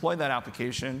package and deploy that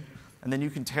application, and then you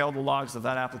can tail the logs of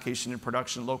that application in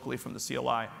production locally from the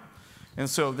CLI. And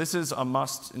so this is a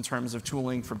must in terms of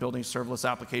tooling for building serverless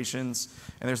applications,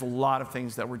 and there's a lot of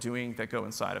things that we're doing that go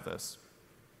inside of this.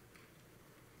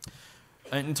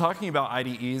 And talking about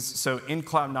IDEs, so in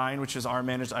Cloud9, which is our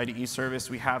managed IDE service,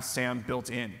 we have SAM built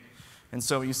in. And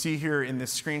so what you see here in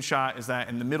this screenshot is that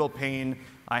in the middle pane,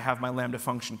 I have my Lambda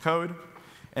function code.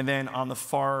 And then on the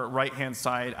far right-hand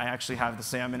side, I actually have the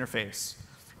SAM interface.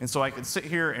 And so I could sit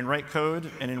here and write code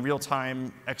and in real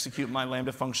time execute my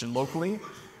Lambda function locally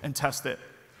and test it.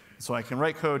 So I can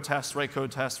write code, test, write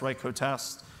code, test, write code,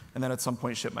 test, and then at some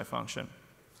point ship my function.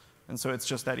 And so it's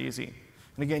just that easy.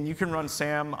 And again, you can run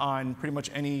SAM on pretty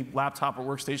much any laptop or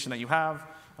workstation that you have,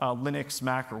 Linux,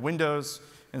 Mac, or Windows.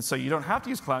 And so you don't have to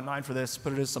use Cloud9 for this,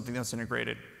 but it is something that's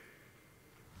integrated.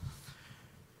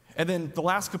 And then the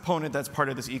last component that's part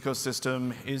of this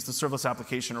ecosystem is the serverless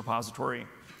application repository.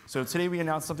 So today we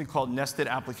announced something called nested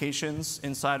applications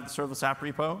inside of the serverless app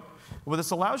repo. What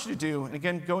this allows you to do, and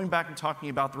again, going back and talking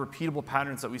about the repeatable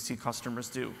patterns that we see customers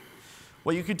do,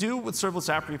 what you could do with serverless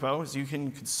app repo is you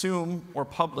can consume or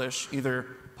publish either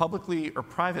publicly or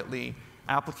privately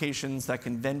applications that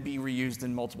can then be reused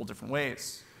in multiple different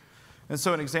ways. And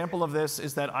so an example of this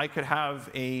is that I could have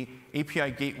an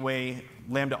API gateway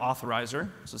Lambda authorizer,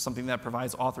 so something that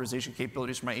provides authorization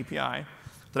capabilities for my API,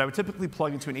 that I would typically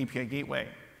plug into an API gateway.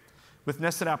 With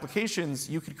nested applications,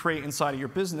 you could create inside of your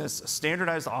business a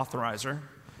standardized authorizer,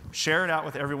 share it out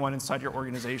with everyone inside your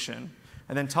organization,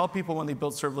 and then tell people when they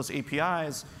build serverless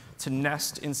APIs to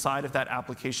nest inside of that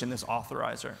application this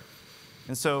authorizer.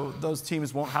 And so those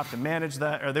teams won't have to manage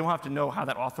that, or they won't have to know how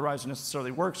that authorizer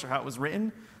necessarily works or how it was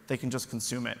written. They can just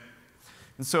consume it.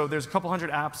 And so there's a couple hundred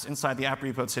apps inside the app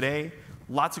repo today.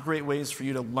 Lots of great ways for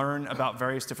you to learn about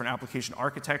various different application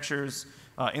architectures.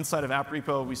 Inside of app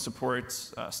repo, we support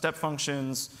step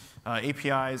functions,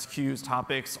 APIs, queues,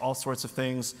 topics, all sorts of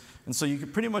things. And so you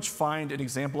can pretty much find an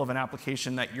example of an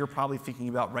application that you're probably thinking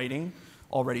about writing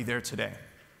already there today.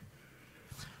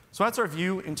 So that's our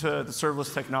view into the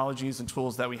serverless technologies and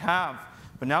tools that we have.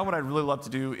 But now what I'd really love to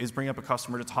do is bring up a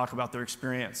customer to talk about their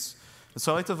experience. And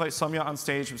so I'd like to invite Soumya on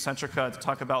stage from Centrica to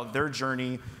talk about their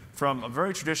journey from a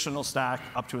very traditional stack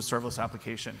up to a serverless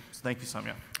application. So thank you,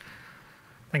 Soumya.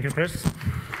 Thank you, Chris.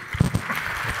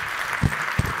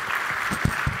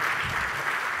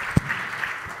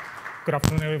 Good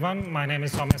afternoon, everyone. My name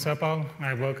is Soumya Serpal.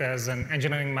 I work as an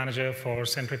engineering manager for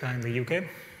Centrica in the UK.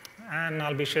 And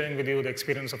I'll be sharing with you the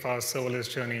experience of our serverless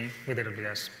journey with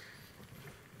AWS.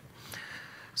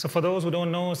 So for those who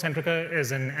don't know, Centrica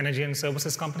is an energy and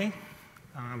services company.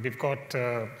 We've got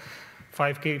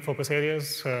 5 key focus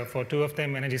areas. For 2 of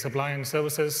them, energy supply and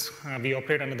services. We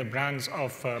operate under the brands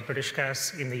of British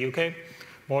Gas in the UK,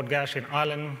 Bord Gas in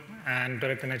Ireland, and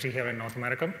Direct Energy here in North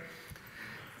America.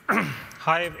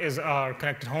 Hive is our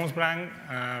connected homes brand,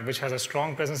 which has a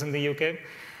strong presence in the UK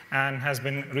and has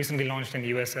been recently launched in the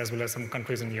US as well as some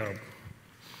countries in Europe.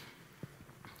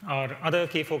 Our other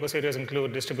key focus areas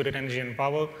include distributed energy and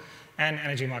power and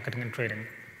energy marketing and trading.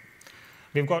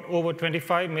 We've got over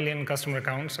 25 million customer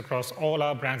accounts across all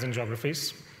our brands and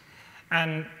geographies.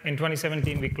 And in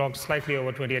 2017, we clocked slightly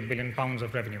over 28 billion pounds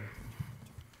of revenue.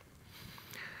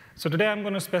 So today, I'm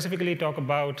going to specifically talk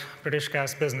about British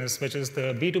Gas Business, which is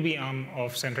the B2B arm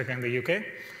of Centrica in the UK.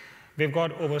 We've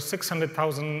got over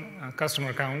 600,000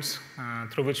 customer accounts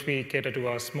through which we cater to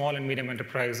our small and medium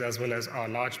enterprise as well as our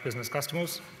large business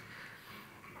customers.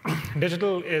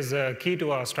 Digital is key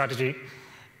to our strategy.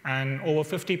 And over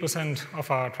 50% of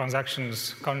our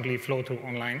transactions currently flow through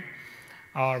online.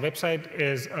 Our website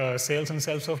is a sales and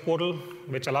self-serve portal,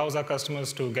 which allows our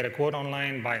customers to get a quote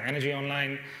online, buy energy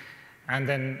online, and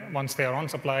then once they are on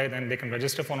supply, then they can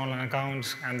register for an online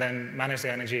account and then manage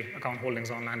their energy account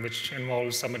holdings online, which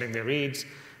involves submitting their reads,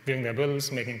 viewing their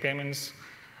bills, making payments.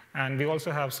 And we also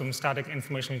have some static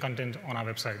informational content on our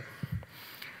website.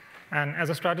 And as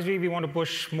a strategy, we want to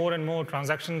push more and more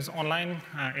transactions online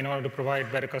in order to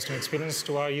provide better customer experience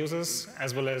to our users,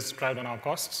 as well as drive down our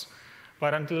costs.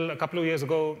 But until a couple of years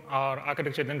ago, our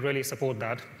architecture didn't really support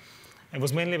that. It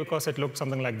was mainly because it looked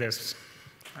something like this.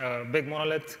 A big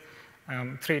monolith,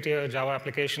 3-tier Java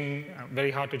application,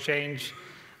 very hard to change,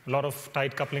 a lot of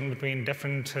tight coupling between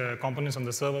different components on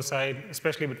the server side,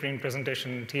 especially between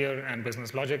presentation tier and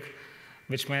business logic,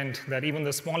 which meant that even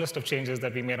the smallest of changes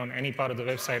that we made on any part of the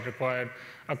website required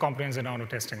a comprehensive round of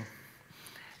testing.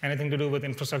 Anything to do with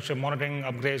infrastructure monitoring,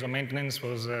 upgrades, or maintenance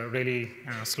was really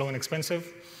slow and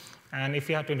expensive. And if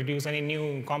you had to introduce any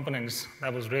new components,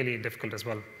 that was really difficult as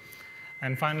well.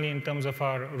 And finally, in terms of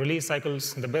our release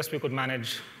cycles, the best we could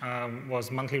manage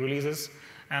was monthly releases,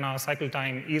 and our cycle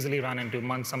time easily ran into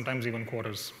months, sometimes even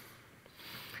quarters.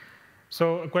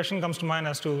 So a question comes to mind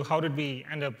as to how did we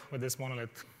end up with this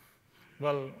monolith?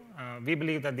 Well, we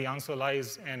believe that the answer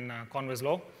lies in Conway's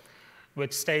law,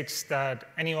 which states that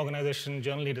any organization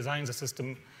generally designs a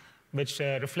system which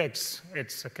reflects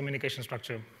its communication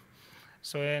structure.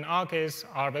 So in our case,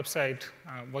 our website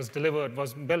was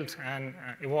built and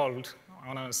evolved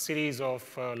on a series of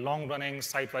long-running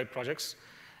site-wide projects.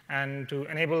 And to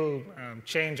enable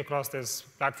change across this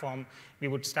platform, we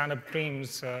would stand up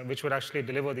teams which would actually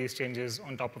deliver these changes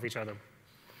on top of each other.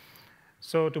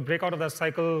 So to break out of that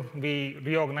cycle, we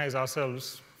reorganize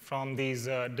ourselves from these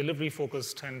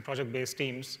delivery-focused and project-based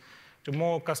teams to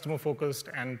more customer-focused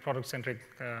and product-centric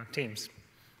teams.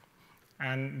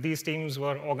 And these teams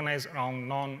were organized around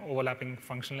non-overlapping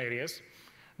functional areas,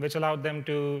 which allowed them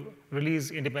to release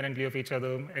independently of each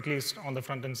other, at least on the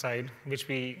front-end side, which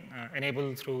we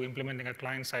enabled through implementing a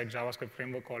client-side JavaScript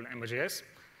framework called Ember.js.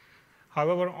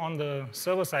 However, on the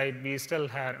server side, we still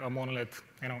had a monolith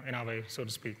in our way, so to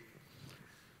speak.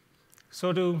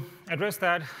 So to address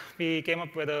that, we came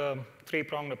up with a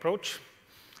three-pronged approach.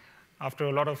 After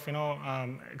a lot of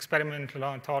experiment, a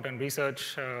lot of thought and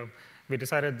research, we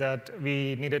decided that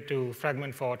we needed to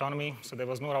fragment for autonomy. So there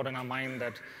was no doubt in our mind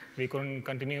that we couldn't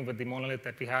continue with the monolith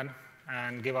that we had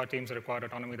and give our teams the required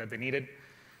autonomy that they needed.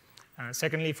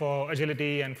 Secondly, for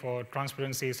agility and for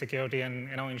transparency, security, and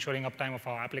ensuring uptime of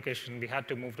our application, we had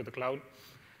to move to the cloud.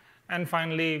 And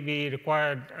finally, we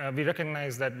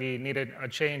recognized that we needed a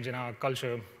change in our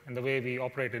culture and the way we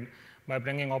operated by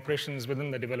bringing operations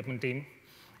within the development team.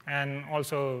 And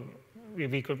also, we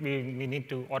need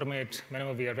to automate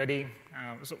whenever we are ready,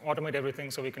 so automate everything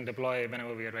so we can deploy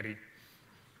whenever we are ready.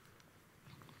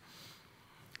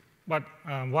 But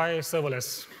why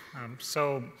serverless?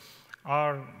 So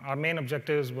our main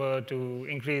objectives were to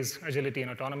increase agility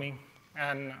and autonomy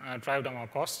and drive down our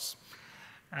costs.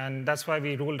 And that's why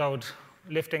we ruled out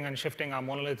lifting and shifting our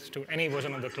monolith to any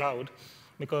version of the cloud,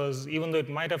 because even though it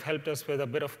might have helped us with a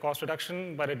bit of cost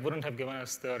reduction, but it wouldn't have given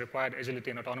us the required agility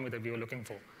and autonomy that we were looking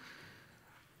for.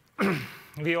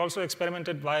 We also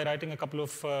experimented by writing a couple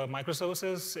of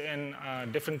microservices in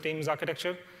different teams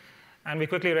architecture. And we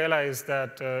quickly realized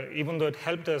that even though it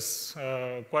helped us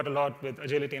quite a lot with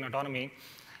agility and autonomy,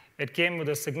 it came with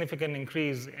a significant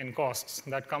increase in costs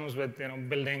that comes with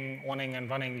building, owning, and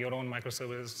running your own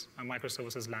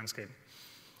microservices landscape.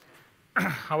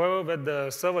 However, with the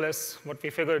serverless, what we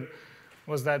figured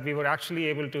was that we were actually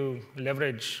able to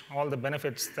leverage all the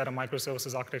benefits that a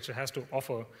microservices architecture has to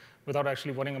offer without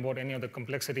actually worrying about any of the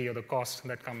complexity or the cost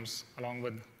that comes along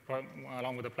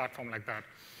with a platform like that.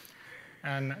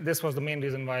 And this was the main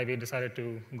reason why we decided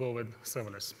to go with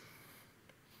serverless.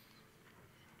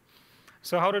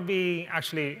 So how did we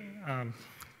actually,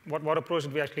 what approach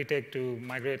did we actually take to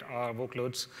migrate our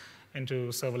workloads into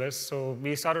serverless? So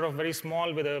we started off very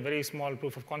small with a very small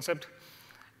proof of concept.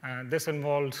 This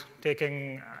involved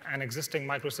taking an existing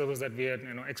microservice that we had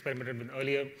experimented with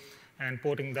earlier and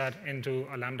porting that into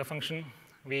a Lambda function.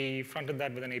 We fronted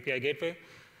that with an API gateway.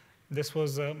 This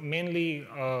was mainly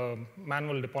a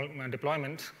manual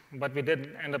deployment, but we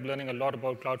did end up learning a lot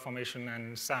about CloudFormation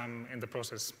and SAM in the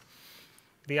process.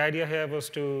 The idea here was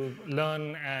to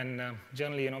learn and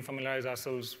generally familiarize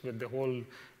ourselves with the whole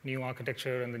new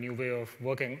architecture and the new way of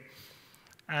working.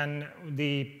 And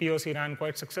the POC ran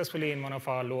quite successfully in one of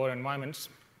our lower environments,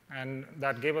 and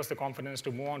that gave us the confidence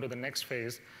to move on to the next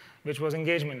phase, which was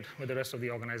engagement with the rest of the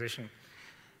organization.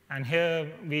 And here,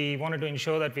 we wanted to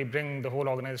ensure that we bring the whole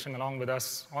organization along with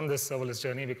us on this serverless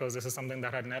journey, because this is something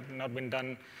that had not been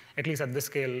done, at least at this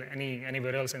scale,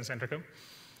 anywhere else in Centrica.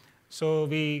 So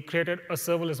we created a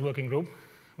serverless working group,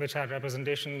 which had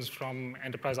representations from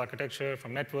enterprise architecture,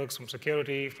 from networks, from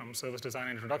security, from service design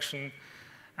and introduction.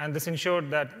 And this ensured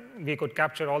that we could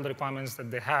capture all the requirements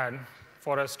that they had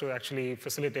for us to actually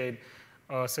facilitate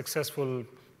a successful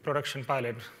production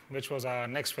pilot, which was our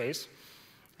next phase.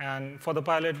 And for the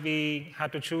pilot, we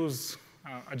had to choose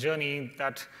a journey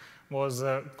that was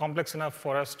complex enough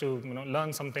for us to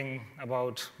learn something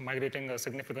about migrating a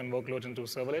significant workload into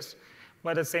serverless.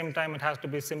 But at the same time, it has to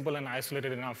be simple and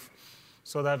isolated enough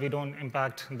so that we don't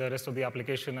impact the rest of the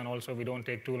application, and also we don't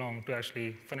take too long to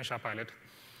actually finish our pilot.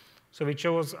 So we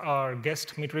chose our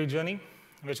guest meter read journey,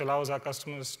 which allows our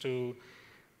customers to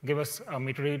give us a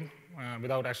meter read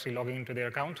without actually logging into their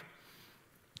account.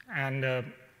 And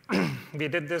we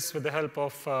did this with the help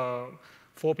of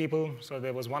 4 people. So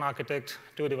there was 1 architect,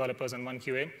 2 developers, and 1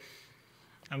 QA.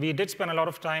 And we did spend a lot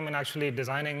of time in actually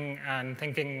designing and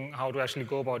thinking how to actually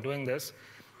go about doing this.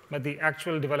 But the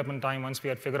actual development time, once we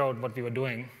had figured out what we were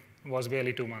doing, was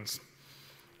barely 2 months.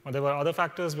 Well, there were other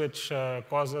factors which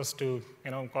caused us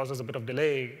a bit of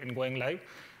delay in going live.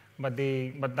 But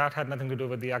that had nothing to do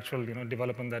with the actual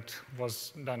development that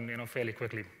was done fairly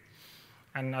quickly.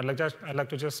 And I'd like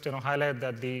to just highlight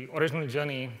that the original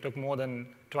journey took more than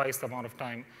twice the amount of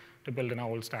time to build in our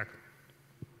old stack.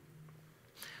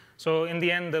 So in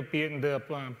the end,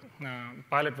 the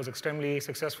pilot was extremely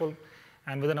successful.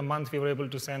 And within a month, we were able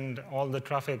to send all the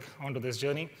traffic onto this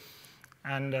journey.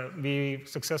 And we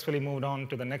successfully moved on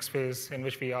to the next phase in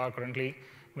which we are currently,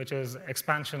 which is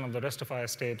expansion of the rest of our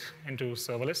estate into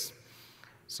serverless.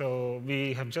 So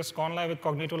we have just gone live with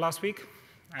Cognito last week.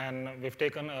 And we've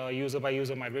taken a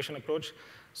user-by-user migration approach.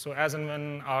 So as and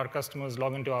when our customers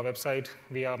log into our website,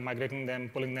 we are migrating them,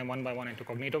 pulling them one by one into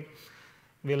Cognito.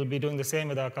 We'll be doing the same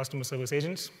with our customer service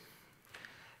agents.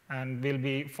 And we'll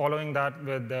be following that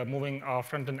with moving our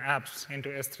front-end apps into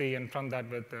S3 and from that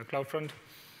with CloudFront.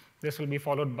 This will be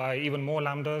followed by even more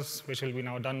Lambdas, which will be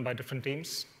now done by different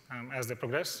teams as they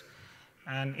progress.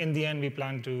 And in the end, we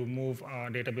plan to move our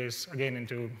database again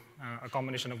into a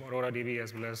combination of Aurora DB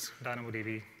as well as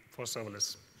DynamoDB for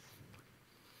serverless.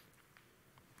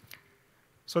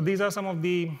 So these are some of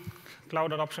the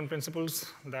cloud adoption principles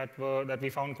that we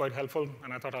found quite helpful,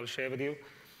 and I thought I'll share with you.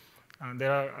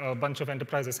 There are a bunch of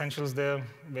enterprise essentials there,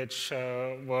 which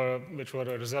were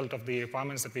a result of the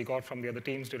requirements that we got from the other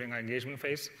teams during our engagement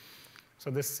phase.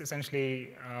 So this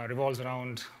essentially revolves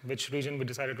around which region we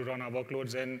decided to run our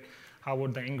workloads in, how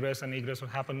would the ingress and egress would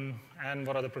happen, and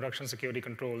what are the production security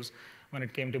controls when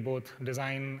it came to both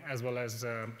design as well as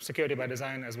security by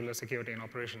design as well as security in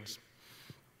operations.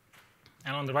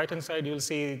 And on the right-hand side, you'll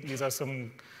see these are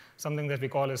something that we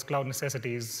call as cloud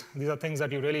necessities. These are things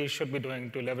that you really should be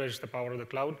doing to leverage the power of the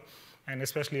cloud, and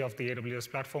especially of the AWS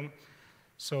platform.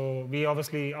 So we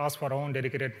obviously asked for our own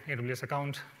dedicated AWS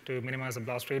account to minimize the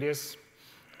blast radius.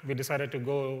 We decided to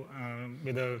go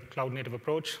with a cloud-native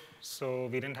approach, so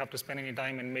we didn't have to spend any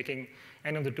time in making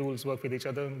any of the tools work with each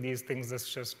other. These things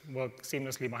just work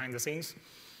seamlessly behind the scenes.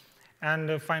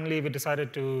 And finally, we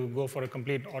decided to go for a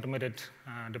complete automated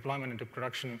deployment into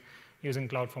production using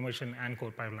CloudFormation and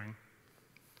Code Pipeline.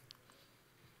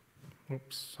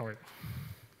 Oops, sorry.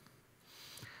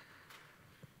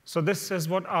 So this is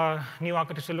what our new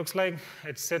architecture looks like.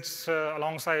 It sits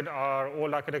alongside our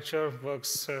old architecture,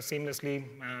 works seamlessly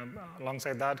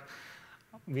alongside that.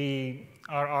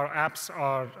 Our apps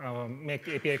make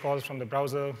API calls from the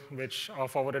browser, which are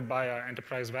forwarded by our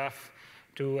enterprise WAF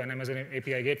to an Amazon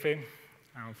API gateway.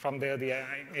 From there, the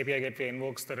API gateway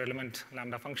invokes the relevant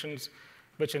Lambda functions,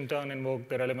 which in turn invoke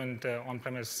the relevant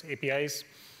on-premise APIs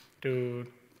to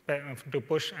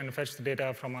push and fetch the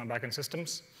data from our backend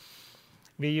systems.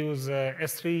 We use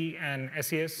S3 and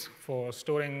SES for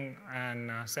storing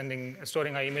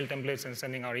our email templates and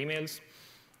sending our emails.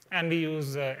 And we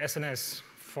use SNS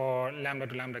for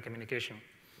Lambda-to-Lambda communication.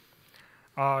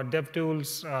 Our dev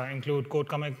tools include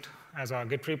CodeCommit as our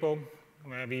Git repo,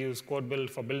 where we use CodeBuild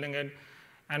for building it.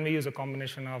 And we use a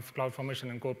combination of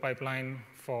CloudFormation and Code Pipeline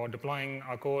for deploying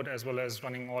our code, as well as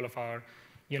running all of our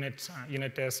unit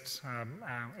tests,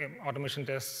 automation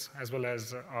tests, as well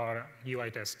as our UI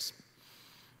tests.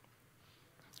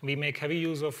 We make heavy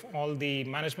use of all the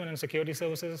management and security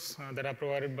services that are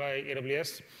provided by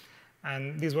AWS.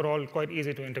 And these were all quite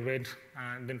easy to integrate.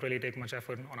 Didn't really take much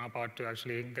effort on our part to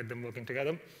actually get them working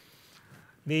together.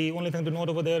 The only thing to note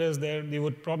over there is you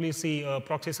would probably see a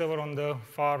proxy server on the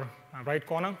far right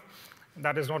corner.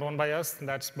 That is not owned by us.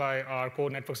 That's by our core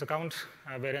networks account,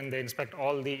 wherein they inspect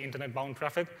all the internet-bound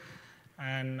traffic.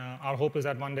 And our hope is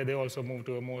that one day they also move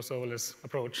to a more serverless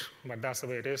approach. But that's the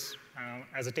way it is.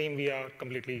 As a team, we are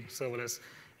completely serverless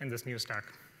in this new stack.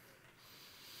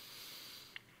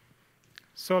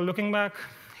 So looking back,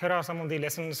 here are some of the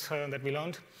lessons that we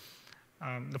learned.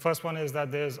 The first one is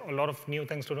that there's a lot of new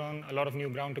things to learn, a lot of new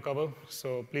ground to cover.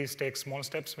 So please take small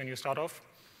steps when you start off.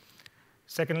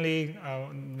 Secondly,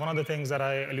 one of the things that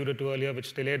I alluded to earlier,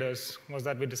 which delayed us, was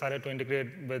that we decided to integrate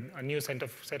with a new set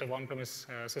of on-premise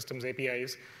systems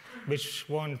APIs, which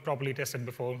weren't properly tested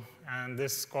before. And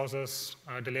this caused us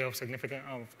a delay of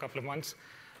a couple of months,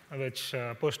 which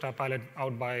pushed our pilot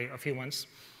out by a few months.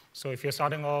 So if you're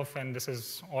starting off and this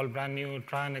is all brand new,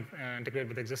 try and integrate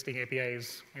with existing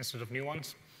APIs instead of new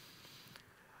ones.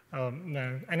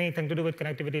 Anything to do with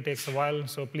connectivity takes a while,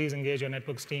 so please engage your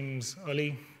networks teams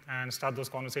early and start those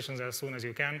conversations as soon as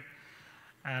you can.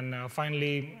 And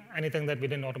finally, anything that we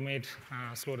didn't automate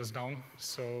slowed us down.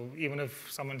 So even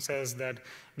if someone says that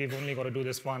we've only got to do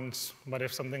this once, but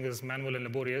if something is manual and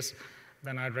laborious,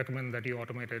 then I'd recommend that you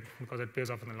automate it because it pays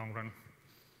off in the long run.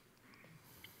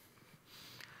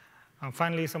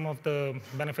 Finally, some of the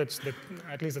benefits,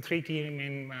 at least the three key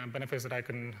main benefits that I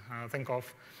can think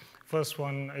of. First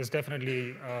one is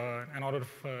definitely an order of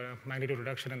magnitude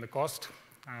reduction in the cost,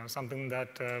 something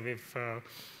that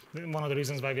one of the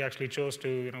reasons why we actually chose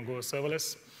to go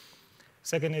serverless.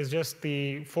 Second is just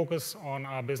the focus on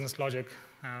our business logic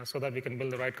so that we can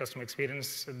build the right customer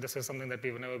experience. This is something that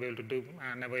we were never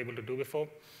able to do before.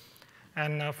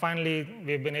 And finally,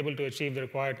 we've been able to achieve the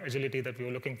required agility that we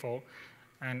were looking for.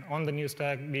 And on the new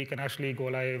stack, we can actually go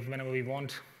live whenever we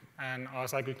want, and our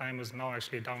cycle time is now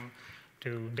actually down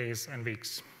to days and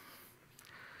weeks.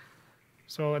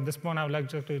 So at this point, I'd like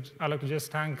to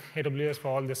just thank AWS for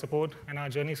all the support in our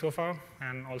journey so far,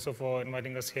 and also for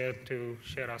inviting us here to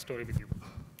share our story with you.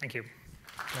 Thank you.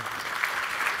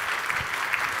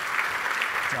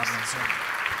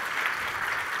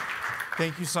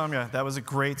 Thank you, Samya. That was a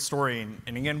great story.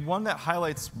 And again, one that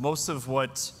highlights most of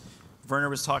what Werner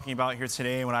was talking about here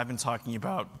today and what I've been talking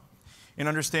about in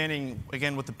understanding,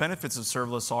 again, what the benefits of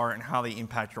serverless are and how they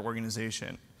impact your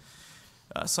organization.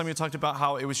 Samya talked about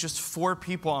how it was just 4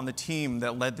 people on the team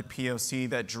that led the POC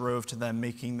that drove to them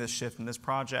making this shift in this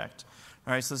project.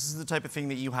 All right, so this is the type of thing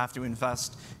that you have to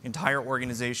invest entire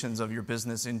organizations of your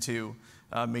business into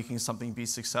making something be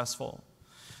successful.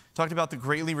 Talked about the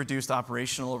greatly reduced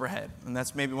operational overhead, and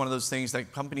that's maybe one of those things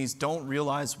that companies don't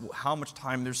realize how much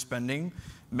time they're spending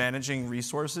managing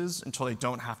resources until they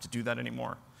don't have to do that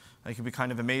anymore. It can be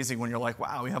kind of amazing when you're like,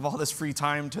 wow, we have all this free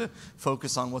time to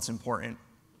focus on what's important.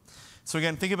 So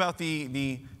again, think about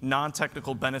the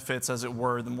non-technical benefits, as it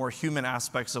were, the more human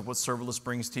aspects of what serverless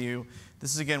brings to you.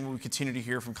 This is, again, where we continue to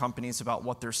hear from companies about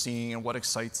what they're seeing and what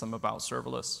excites them about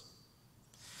serverless.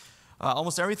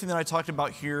 Almost everything that I talked about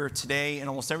here today and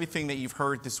almost everything that you've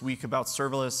heard this week about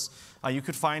serverless, you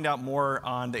could find out more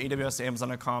on the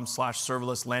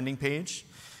AWS-Amazon.com/serverless landing page.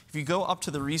 If you go up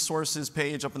to the resources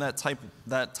page up in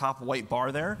that top white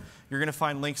bar there, you're going to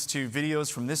find links to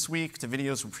videos from this week, to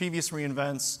videos from previous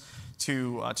reInvents,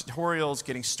 to tutorials,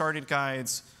 getting started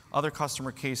guides, other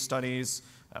customer case studies,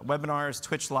 webinars,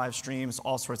 Twitch live streams,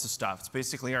 all sorts of stuff. It's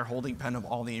basically our holding pen of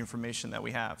all the information that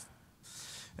we have.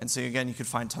 And so again, you could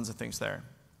find tons of things there.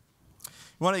 I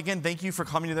want to, again, thank you for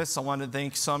coming to this. I want to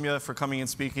thank Samya for coming and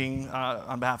speaking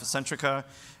on behalf of Centrica.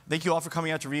 Thank you all for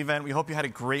coming out to reInvent. We hope you had a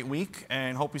great week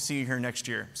and hope we see you here next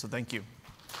year. So thank you.